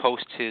to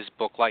post his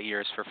book Light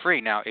Years for free.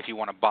 Now, if you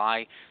want to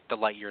buy the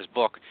Light Years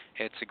book,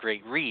 it's a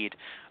great read.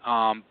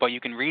 But you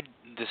can read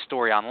the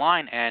story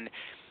online, and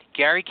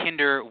Gary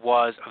Kinder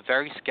was a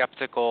very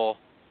skeptical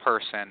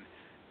person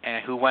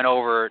and who went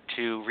over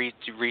to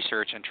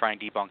research and try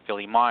and debunk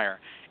Billy Meier.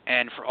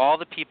 And for all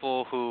the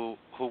people who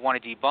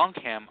want to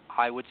debunk him,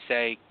 I would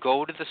say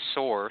go to the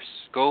source,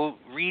 go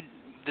read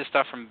this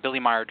stuff from Billy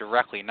Meier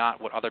directly, not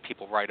what other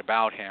people write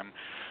about him.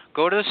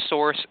 Go to the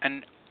source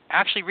and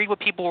actually read what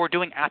people were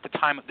doing at the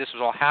time this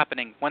was all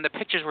happening, when the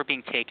pictures were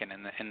being taken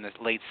in the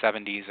late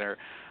 70s or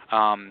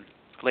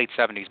late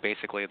 70s,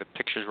 basically. The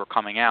pictures were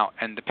coming out,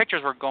 and the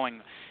pictures were going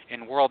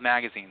in world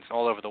magazines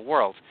all over the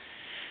world.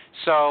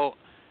 So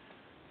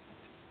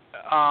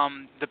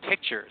the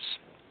pictures,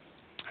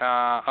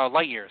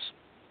 Light Years.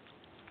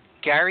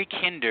 Gary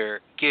Kinder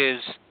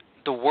gives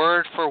the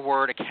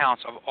word-for-word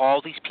accounts of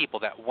all these people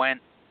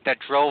that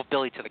drove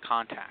Billy to the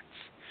contacts,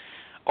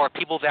 or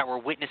people that were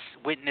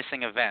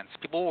witnessing events.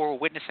 People who were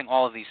witnessing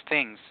all of these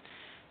things.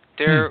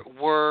 There's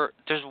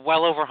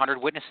well over 100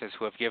 witnesses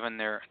who have given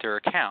their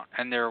account,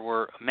 and there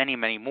were many,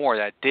 many more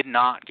that did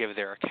not give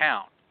their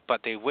account,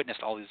 but they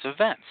witnessed all these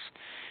events.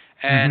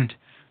 And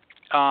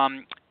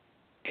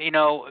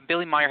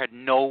Billy Meier had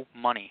no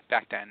money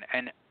back then,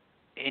 and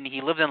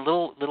he lived in a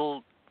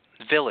little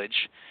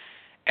village,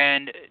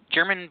 and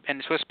German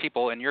and Swiss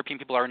people and European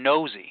people are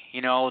nosy.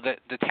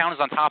 The town is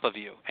on top of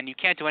you, and you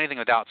can't do anything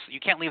you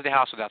can't leave the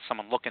house without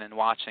someone looking and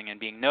watching and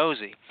being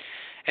nosy.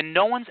 And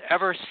no one's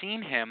ever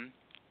seen him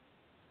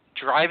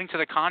driving to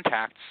the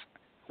contacts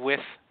with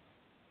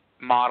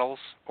models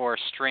or a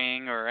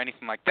string or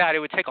anything like that. It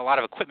would take a lot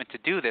of equipment to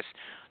do this.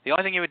 The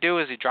only thing he would do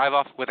is he'd drive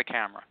off with a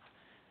camera,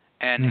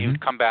 and he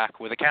would come back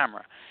with a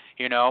camera.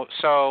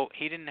 So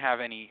he didn't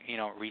have any,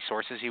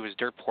 resources. He was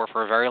dirt poor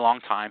for a very long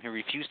time. He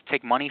refused to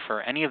take money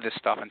for any of this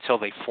stuff until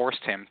they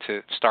forced him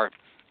to start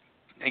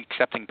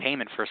accepting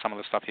payment for some of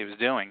the stuff he was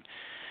doing.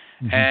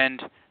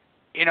 And,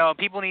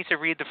 people need to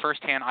read the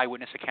first-hand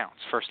eyewitness accounts,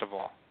 first of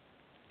all,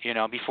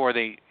 before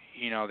they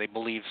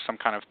believe some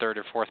kind of third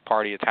or fourth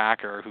party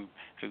attacker who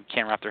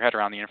can't wrap their head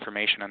around the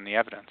information and the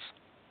evidence.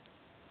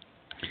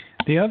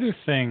 The other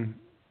thing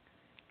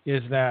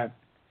is that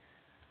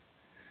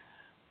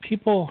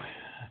people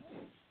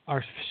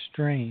are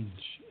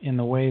strange in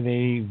the way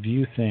they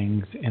view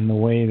things, in the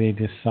way they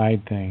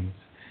decide things.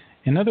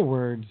 In other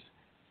words,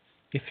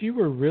 if you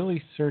were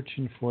really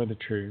searching for the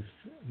truth,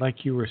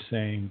 like you were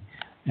saying,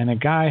 and a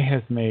guy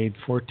has made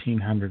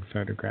 1,400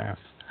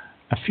 photographs,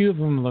 a few of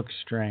them look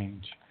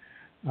strange,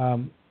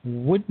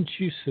 wouldn't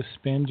you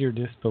suspend your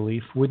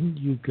disbelief? Wouldn't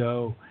you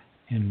go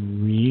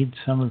and read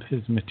some of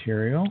his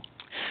material?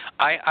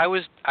 I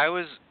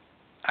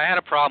had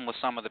a problem with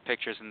some of the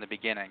pictures in the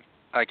beginning.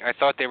 I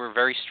thought they were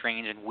very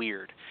strange and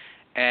weird,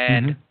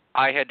 and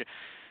I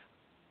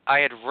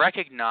had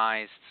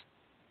recognized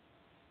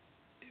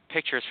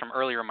pictures from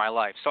earlier in my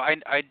life. So I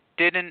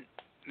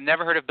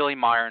never heard of Billy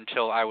Meier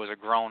until I was a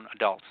grown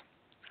adult,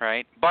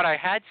 right? But I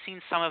had seen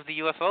some of the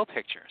UFO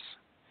pictures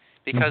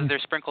because they're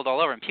sprinkled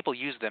all over, and people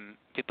use them.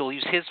 People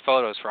use his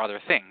photos for other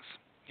things,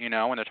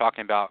 when they're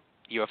talking about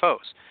UFOs,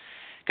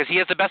 because he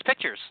has the best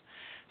pictures.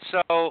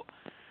 So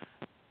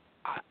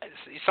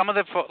some of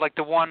the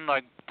the one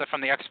from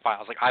the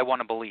X-Files, I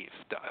Want to Believe,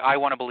 the I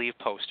Want to Believe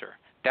poster.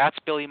 That's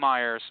Billy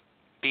Meier's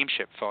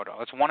beamship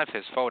photo. It's one of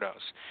his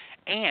photos.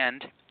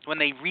 And when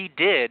they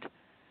redid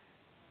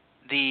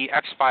the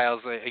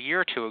X-Files a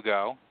year or two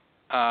ago,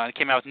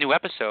 came out with new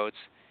episodes,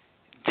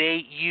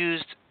 they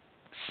used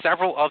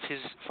several of his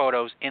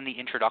photos in the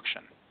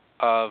introduction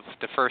of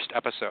the first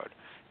episode.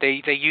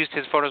 They used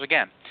his photos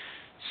again.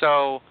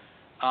 So,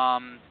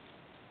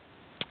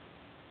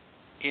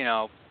 you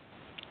know,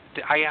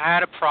 I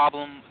had a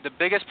problem. The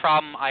biggest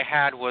problem I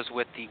had was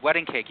with the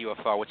wedding cake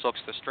UFO, which looks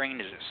the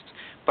strangest.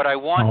 But I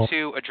want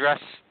to address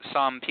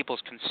some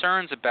people's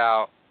concerns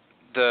about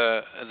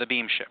the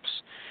beam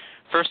ships.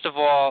 First of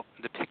all,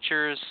 the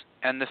pictures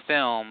and the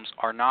films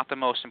are not the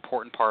most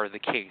important part of the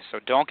case, so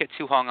don't get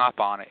too hung up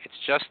on it. It's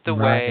just the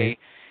way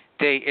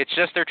it's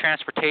just their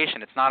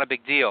transportation. It's not a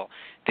big deal.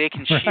 They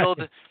can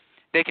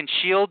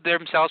shield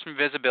themselves from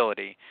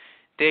visibility.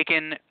 They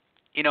can,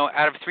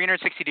 out of a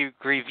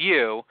 360-degree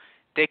view,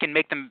 they can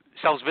make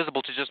themselves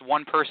visible to just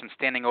one person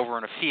standing over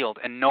in a field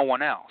and no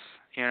one else,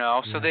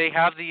 So they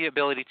have the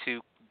ability to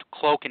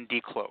cloak and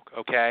decloak,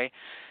 okay?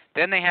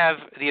 Then they have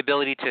the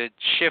ability to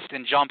shift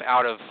and jump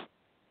out of,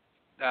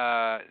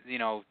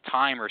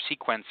 time or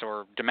sequence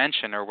or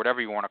dimension or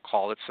whatever you want to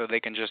call it, so they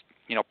can just,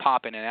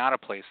 pop in and out of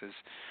places.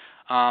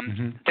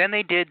 Then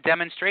they did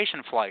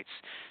demonstration flights.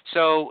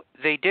 So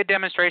they did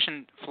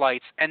demonstration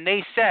flights, and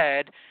they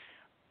said,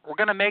 we're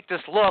going to make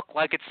this look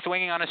like it's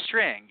swinging on a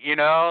string,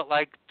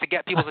 like to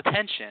get people's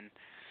attention.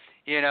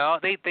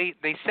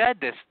 They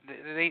said this.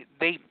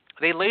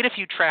 They laid a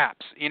few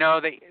traps,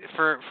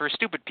 for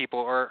stupid people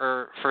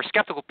or for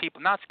skeptical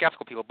people, not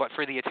skeptical people, but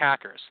for the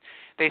attackers.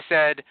 They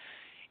said,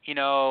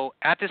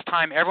 at this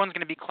time, everyone's going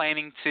to be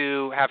claiming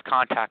to have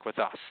contact with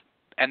us.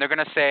 And they're going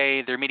to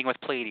say they're meeting with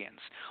Pleiadians.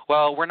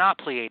 Well, we're not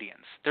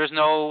Pleiadians. There's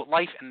no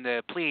life in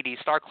the Pleiades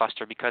star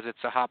cluster because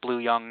it's a hot blue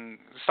young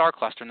star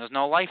cluster, and there's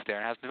no life there.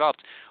 It hasn't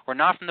developed. We're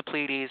not from the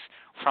Pleiades.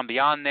 We're from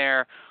beyond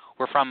there.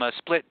 We're from a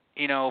split,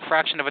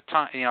 fraction of a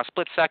time,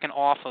 split second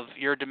off of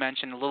your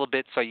dimension a little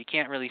bit, so you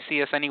can't really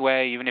see us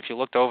anyway, even if you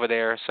looked over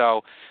there.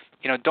 So,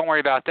 don't worry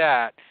about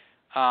that.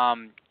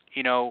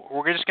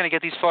 We're just going to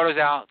get these photos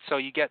out so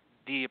you get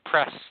the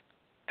press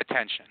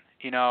attention,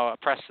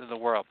 press of the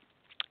world.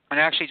 And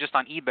actually, just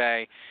on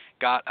eBay,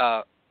 got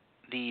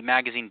the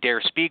magazine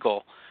Der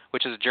Spiegel,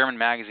 which is a German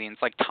magazine.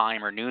 It's like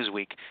Time or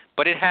Newsweek.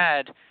 But it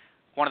had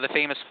one of the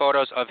famous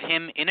photos of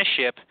him in a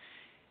ship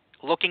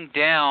looking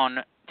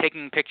down,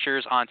 taking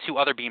pictures on two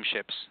other beam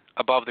ships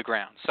above the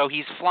ground. So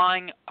he's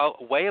flying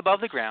way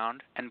above the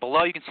ground, and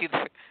below you can see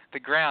the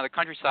ground, the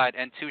countryside,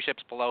 and two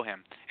ships below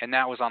him. And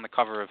that was on the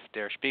cover of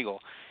Der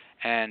Spiegel.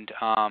 And,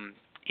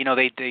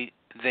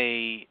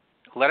 they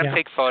let him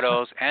take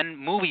photos and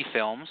movie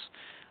films.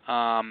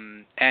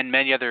 And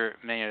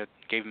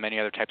gave many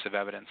other types of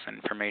evidence and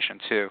information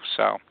too.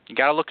 So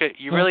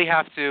you really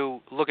have to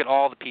look at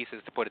all the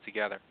pieces to put it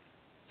together.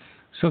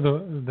 So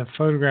the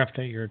photograph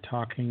that you're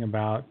talking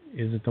about,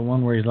 is it the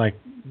one where he's like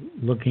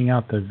looking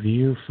out the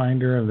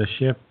viewfinder of the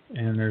ship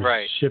and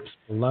there's ships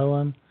below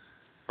him?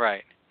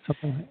 Right.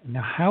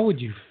 Now, how would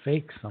you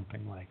fake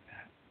something like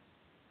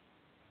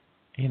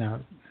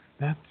that?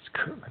 That's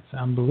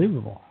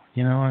unbelievable.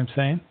 You know what I'm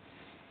saying?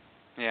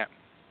 Yeah.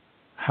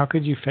 How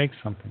could you fake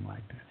something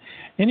like that?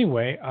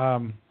 Anyway,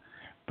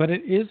 but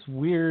it is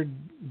weird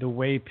the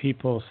way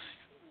people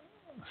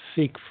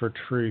seek for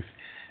truth.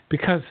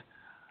 Because,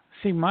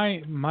 see,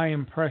 my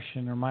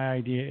impression or my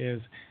idea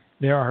is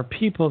there are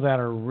people that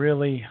are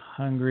really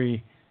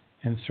hungry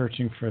and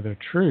searching for the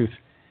truth.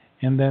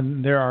 And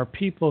then there are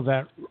people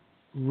that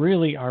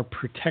really are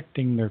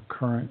protecting their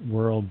current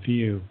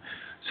worldview.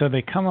 So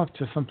they come up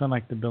to something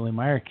like the Billy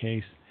Meier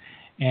case,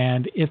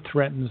 and it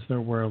threatens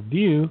their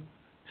worldview.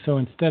 So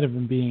instead of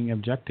them being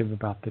objective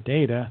about the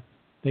data,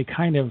 they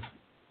kind of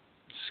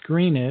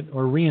screen it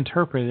or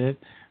reinterpret it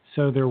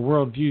so their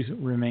worldview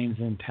remains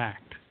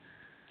intact.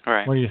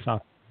 Right. What are your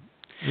thoughts?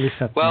 At least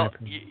that's my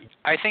opinion.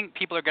 I think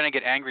people are going to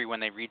get angry when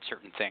they read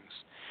certain things,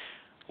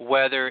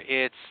 whether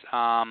it's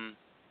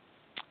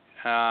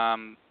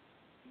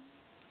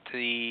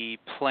the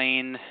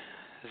plane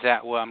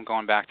that. Well, I'm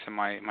going back to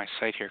my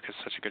site here because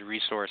it's such a good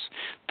resource.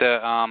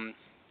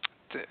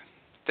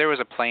 There was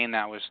a plane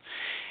that was.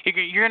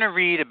 You're going to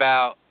read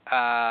about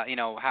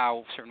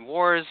how certain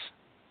wars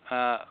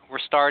were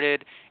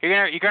started.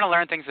 You're going to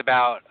learn things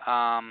about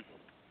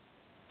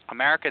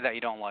America that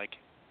you don't like.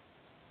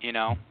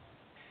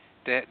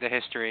 The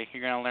history.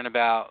 You're going to learn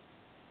about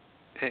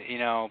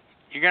you're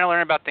going to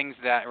learn about things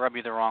that rub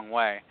you the wrong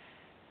way,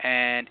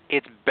 and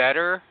it's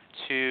better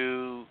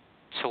to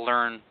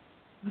learn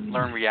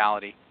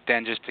reality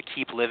than just to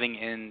keep living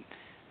in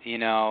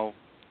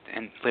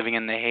and living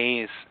in the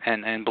haze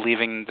and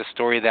believing the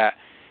story that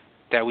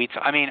we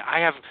I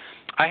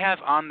have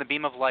on the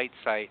Beam of Light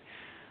site,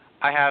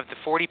 I have the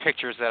 40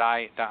 pictures that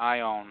I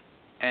own,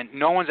 and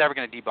no one's ever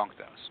going to debunk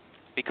those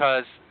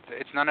because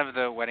it's none of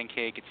the wedding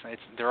cake.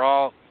 They're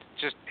all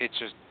just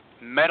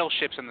metal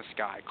ships in the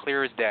sky,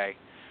 clear as day.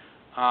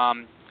 I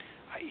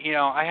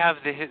have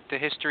the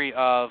history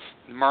of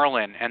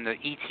Merlin and the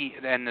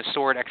and the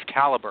sword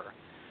Excalibur.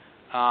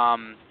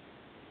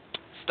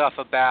 Stuff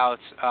about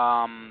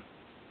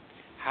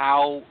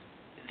how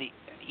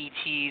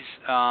ETs,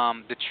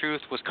 the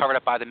truth was covered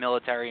up by the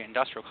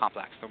military-industrial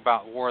complex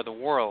about War of the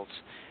Worlds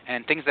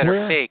and things that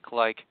are fake,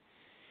 like.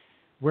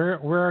 Where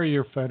are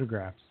your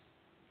photographs?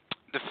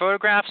 The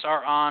photographs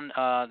are on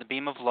the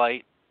beam of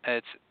light.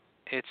 It's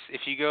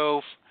if you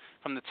go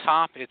from the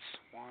top, it's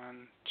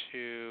 1,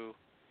 2,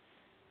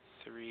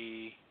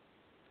 3.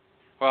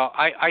 Well,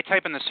 I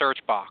type in the search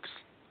box.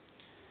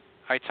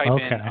 I type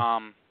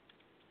in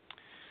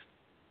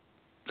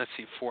let's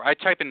see, 4. I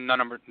type in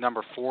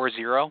number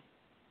 40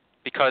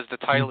 because the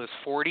title is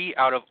 40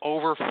 out of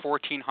over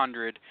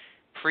 1,400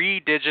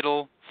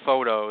 pre-digital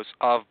photos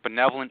of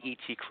benevolent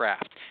ET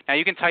craft. Now,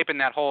 you can type in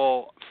that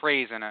whole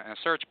phrase in a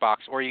search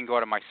box, or you can go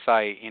to my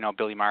site,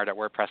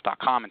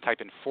 BillyMeier.wordpress.com, and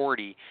type in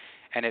 40,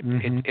 and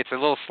it's a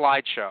little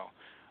slideshow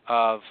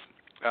of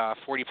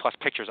 40-plus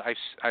pictures.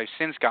 I've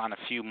since gotten a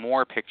few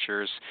more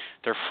pictures.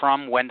 They're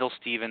from Wendell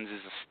Stevens'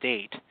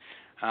 estate,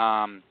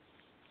 and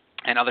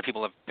other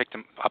people have picked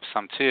them up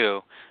some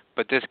too.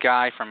 But this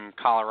guy from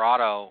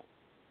Colorado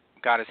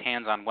got his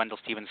hands on Wendell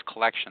Stevens'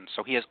 collection.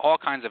 So he has all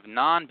kinds of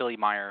non-Billy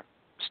Meier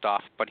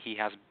stuff, but he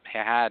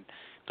had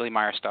Billy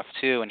Meier stuff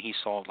too, and he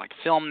sold like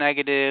film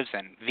negatives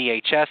and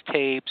VHS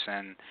tapes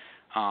and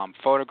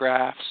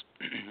photographs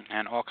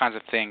and all kinds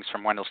of things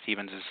from Wendell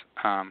Stevens'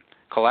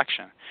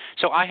 collection.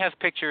 So I have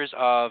pictures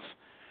of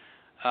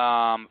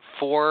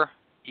 4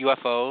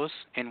 UFOs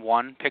in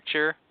one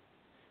picture,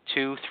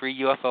 2, 3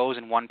 UFOs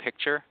in one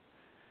picture.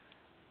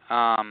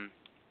 I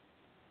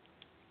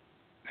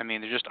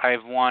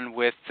have one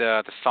with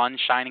the sun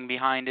shining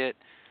behind it.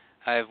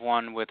 I have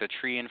one with a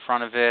tree in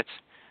front of it.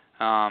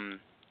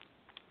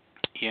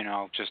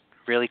 Just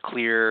really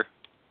clear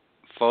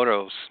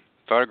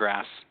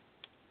photographs.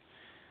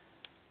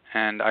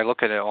 And I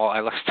look at it all.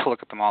 I still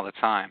look at them all the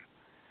time.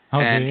 Oh,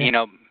 and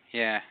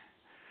yeah.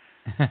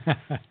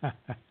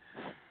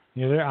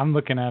 I'm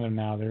looking at them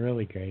now. They're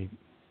really great.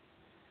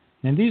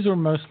 And these were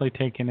mostly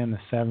taken in the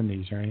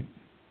 70s, right?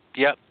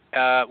 Yep.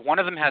 One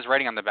of them has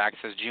writing on the back. It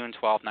says June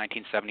 12,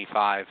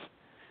 1975.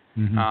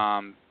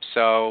 Mm-hmm.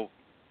 So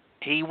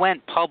he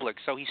went public.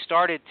 So he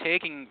started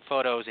taking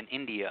photos in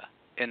India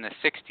in the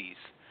 60s.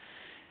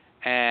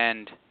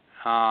 And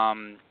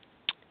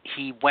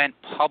he went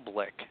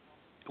public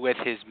with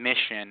his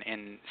mission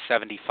in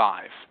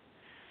 75.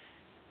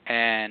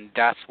 And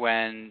that's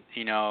when,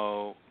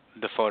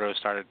 the photos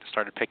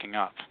started picking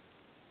up.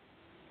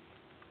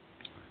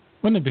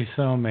 Wouldn't it be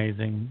so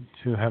amazing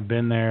to have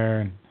been there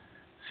and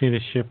see the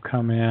ship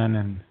come in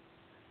and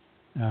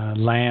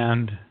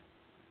land,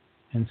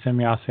 and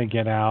Semyase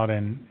get out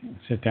and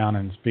sit down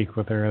and speak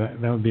with her?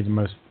 That would be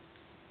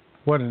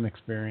what an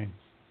experience.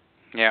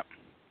 Yeah.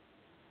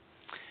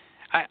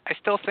 I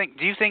still think.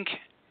 Do you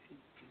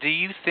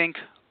think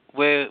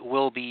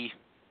we'll be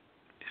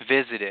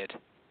visited,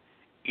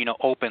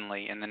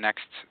 openly in the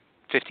next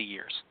 50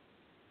 years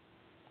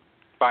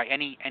by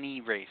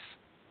any race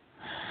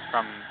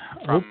from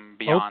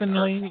beyond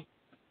Earth?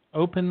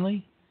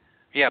 Openly?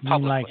 Yeah,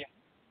 publicly.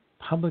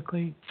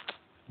 Publicly?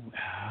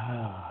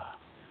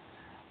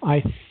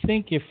 I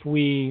think if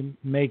we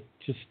make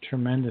just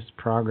tremendous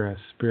progress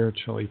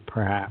spiritually,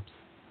 perhaps.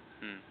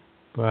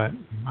 But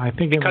I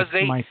think it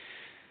might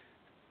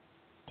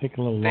take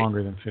a little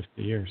longer than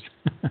 50 years.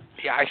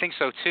 Yeah, I think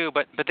so too.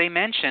 But they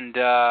mentioned,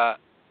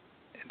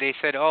 they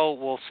said,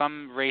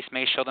 some race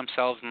may show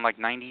themselves in like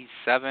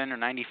 97 or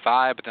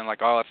 95, but then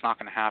it's not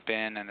going to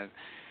happen.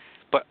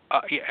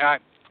 I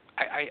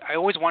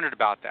always wondered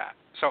about that.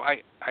 So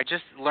I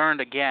just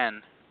learned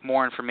again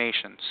more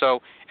information.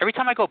 So every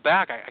time I go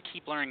back, I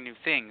keep learning new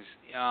things.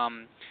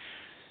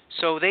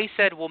 So they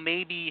said,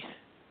 maybe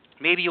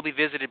you'll be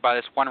visited by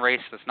this one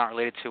race that's not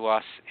related to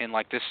us in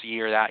like this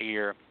year, that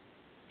year.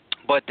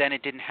 But then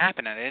it didn't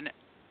happen, and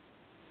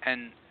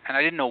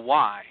I didn't know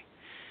why.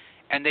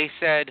 And they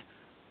said,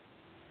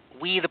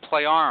 we the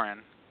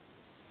Playaran,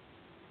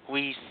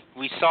 we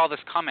saw this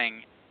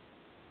coming,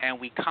 and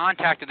we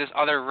contacted this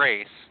other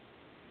race,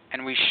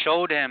 and we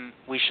showed them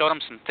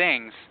some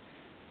things,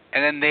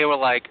 and then they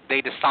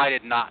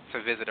decided not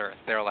to visit Earth.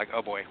 They were like,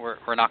 oh boy,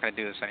 we're not going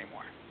to do this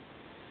anymore,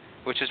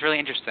 which is really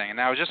interesting. And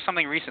that was just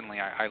something recently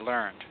I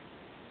learned.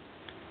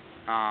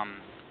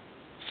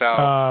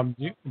 Do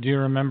you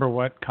remember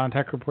what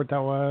contact report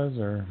that was,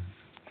 or?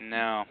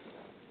 No.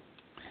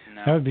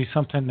 That would be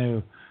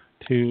something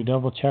to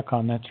double check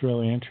on. That's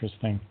really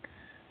interesting.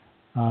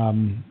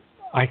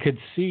 I could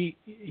see,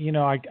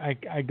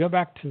 I go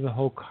back to the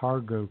whole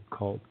cargo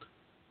cult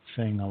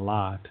thing a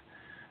lot,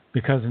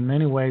 because in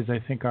many ways I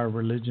think our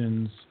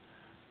religions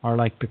are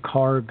like the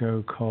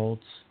cargo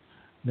cults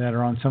that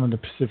are on some of the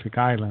Pacific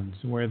Islands,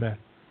 where the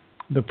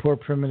poor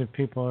primitive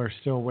people are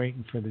still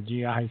waiting for the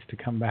GIs to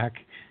come back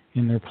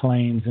in their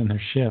planes and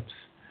their ships.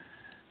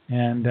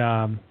 And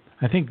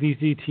I think these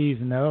ETs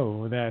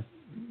know that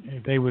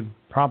they would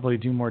probably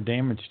do more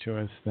damage to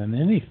us than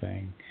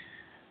anything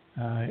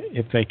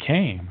if they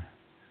came.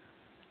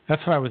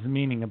 That's what I was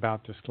meaning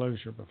about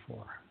disclosure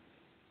before.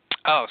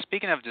 Oh,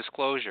 speaking of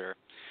disclosure,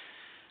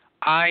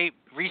 I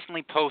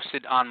recently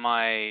posted on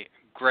my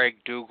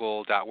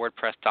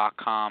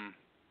gregdougall.wordpress.com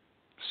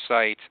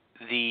site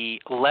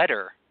the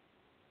letter.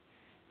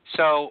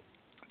 So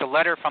the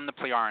letter from the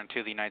Plejaren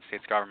to the United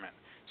States government.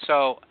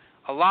 So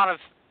a lot of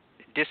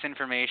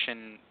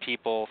disinformation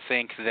people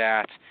think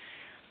that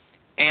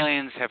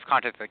aliens have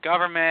contacted the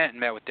government and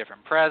met with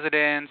different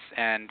presidents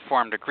and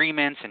formed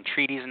agreements and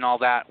treaties and all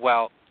that.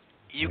 Well,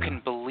 you can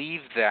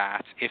believe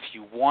that if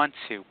you want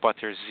to, but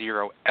there's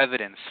zero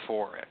evidence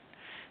for it.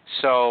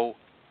 So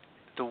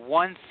the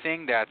one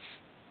thing that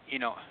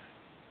I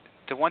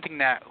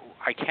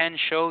can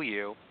show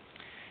you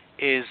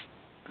is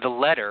the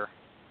letter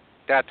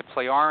that the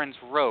Plejarens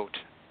wrote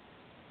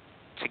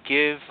to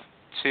give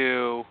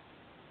to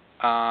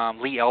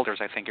Lee Elders,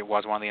 I think it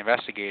was, one of the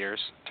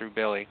investigators, through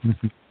Billy.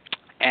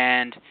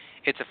 And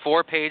it's a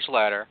 4-page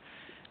letter,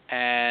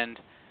 and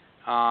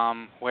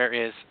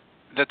whereas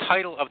the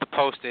title of the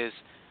post is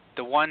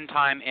 "The One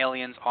Time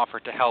Aliens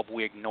Offered to Help,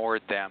 We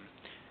Ignored Them,"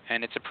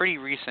 and it's a pretty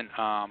recent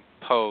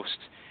post,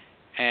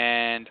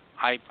 and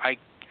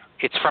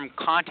it's from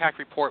Contact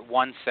Report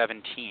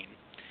 117,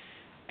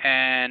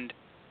 and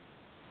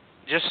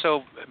just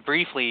so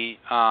briefly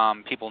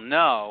people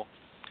know,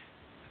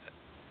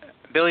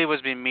 Billy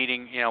was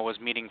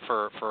meeting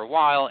for a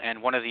while,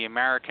 and one of the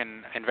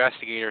American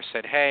investigators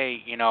said,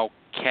 "Hey,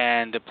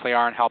 can the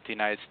Plejaren help the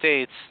United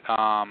States,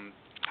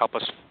 help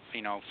us,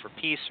 for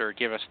peace, or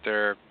give us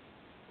their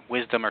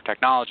wisdom or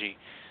technology?"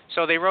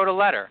 So they wrote a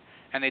letter,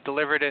 and they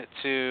delivered it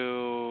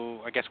to,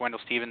 I guess, Wendell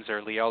Stevens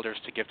or Lee Elders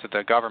to give to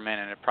the government,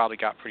 and it probably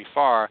got pretty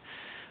far.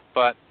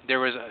 But there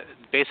was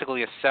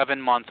basically a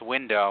 7-month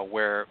window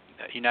where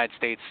the United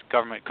States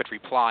government could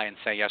reply and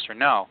say yes or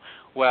no.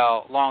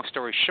 Well, long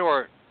story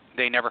short,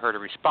 they never heard a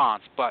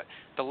response. But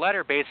the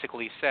letter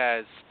basically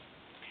says,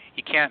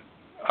 you can't,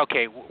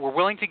 okay, we're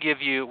willing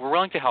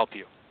to help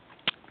you,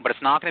 but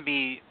it's not going to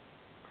be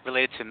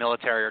related to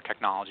military or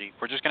technology.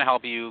 We're just going to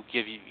help you,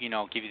 give you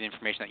the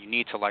information that you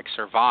need to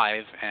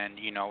survive and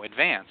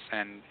advance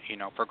and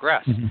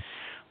progress. Mm-hmm.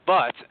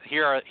 But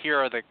here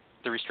are the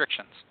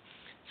restrictions.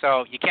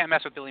 So you can't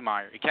mess with Billy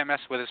Meier. You can't mess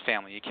with his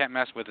family. You can't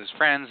mess with his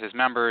friends, his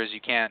members. You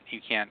can't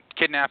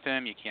kidnap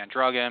him. You can't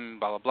drug him.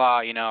 Blah blah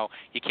blah. You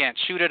can't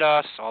shoot at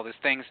us. All these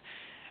things.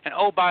 And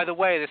oh, by the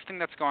way, this thing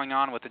that's going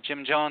on with the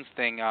Jim Jones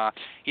thing,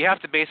 you have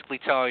to basically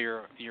tell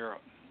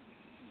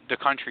the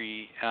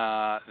country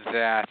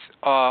that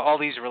all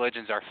these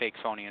religions are fake,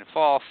 phony, and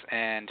false,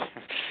 and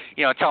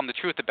tell them the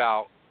truth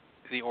about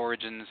the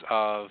origins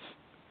of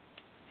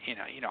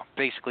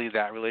basically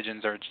that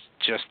religions are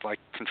just like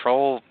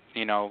control.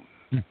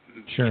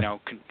 Sure.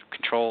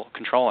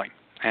 Controlling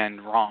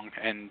and wrong,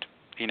 and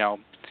you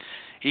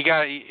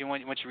got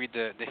once you read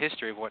the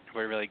history of what's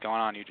really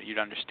going on, you'd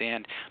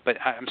understand. But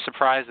I'm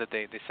surprised that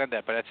they said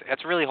that, but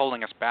it's really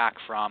holding us back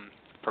from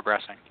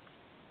progressing.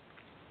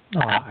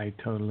 Oh, I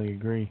totally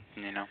agree.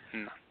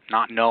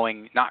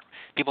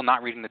 People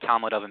not reading the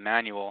Talmud of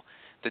Emmanuel,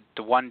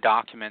 the one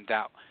document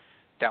that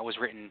was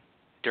written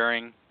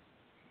during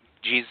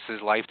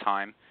Jesus'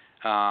 lifetime.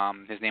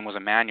 His name was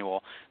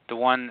Emmanuel. The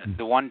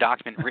one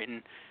document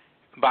written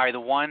by the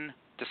one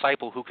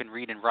disciple who can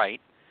read and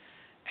write,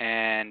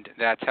 and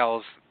that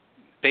tells,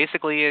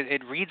 basically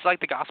it reads like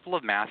the Gospel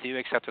of Matthew,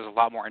 except there's a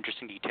lot more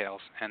interesting details,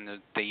 and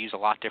they use a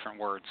lot different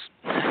words.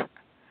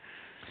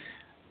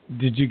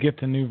 Did you get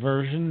the new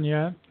version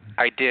yet?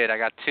 I did. I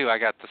got 2. I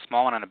got the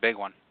small one and a big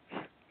one.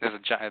 There's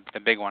a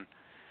big one,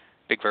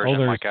 big version.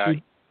 Oh,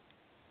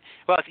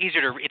 well, it's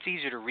easier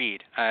to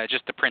read.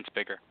 Just the print's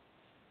bigger.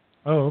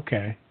 Oh,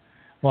 okay.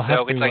 Well,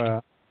 so it's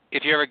like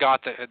if you ever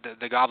got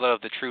the Goblet of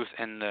the Truth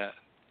in the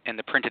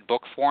printed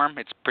book form,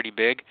 it's pretty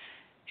big.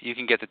 You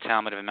can get the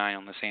Talmud of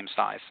Emmanuel in the same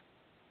size.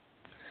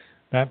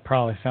 That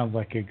probably sounds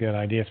like a good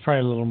idea. It's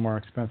probably a little more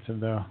expensive,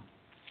 though.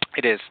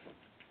 It is.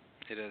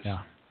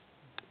 Yeah,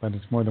 but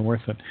it's more than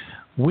worth it.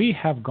 We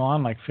have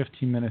gone like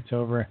 15 minutes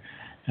over,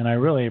 and I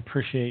really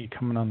appreciate you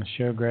coming on the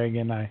show, Greg,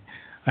 and I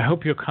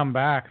hope you'll come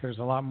back. There's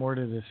a lot more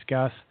to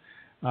discuss.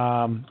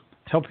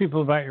 Tell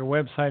people about your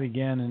website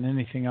again and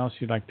anything else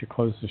you'd like to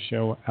close the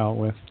show out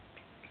with.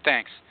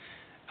 Thanks.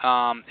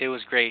 It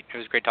was great. It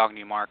was great talking to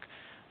you, Mark.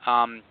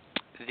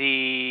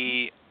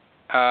 The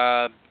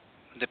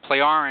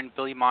Plejaren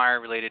Billy Meier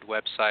related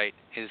website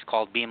is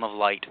called Beam of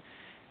Light,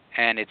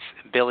 and it's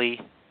Billy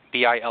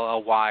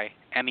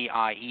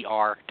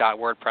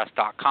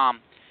BILLYMEIER.wordpress.com.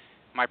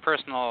 My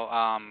personal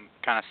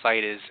kind of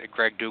site is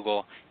Greg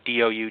Dougall,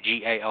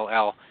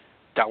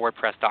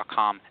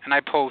 DOUGALL.wordpress.com, and I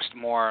post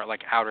more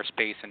like outer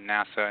space and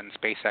NASA and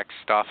SpaceX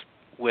stuff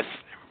with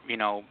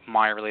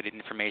Meier-related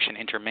information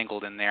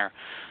intermingled in there.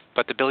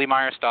 But the Billy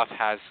Meier stuff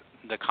has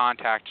the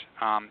contact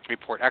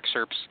report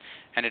excerpts,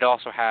 and it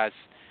also has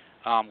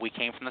We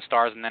Came from the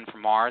Stars and Then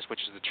from Mars,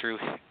 which is the true,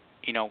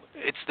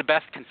 it's the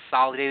best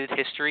consolidated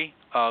history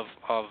of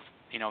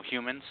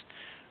humans,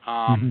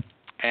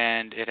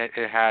 and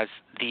it has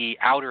the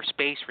outer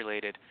space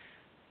related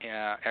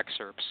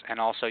excerpts, and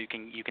also you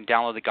can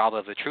download the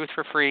Goblet of the Truth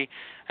for free,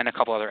 and a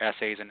couple other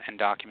essays and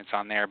documents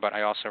on there. But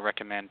I also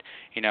recommend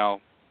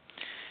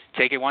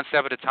take it one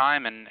step at a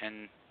time, and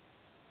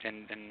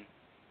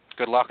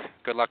good luck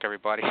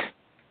everybody.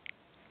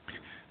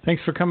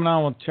 Thanks for coming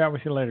on. We'll chat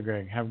with you later,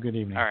 Greg. Have a good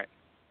evening. All right.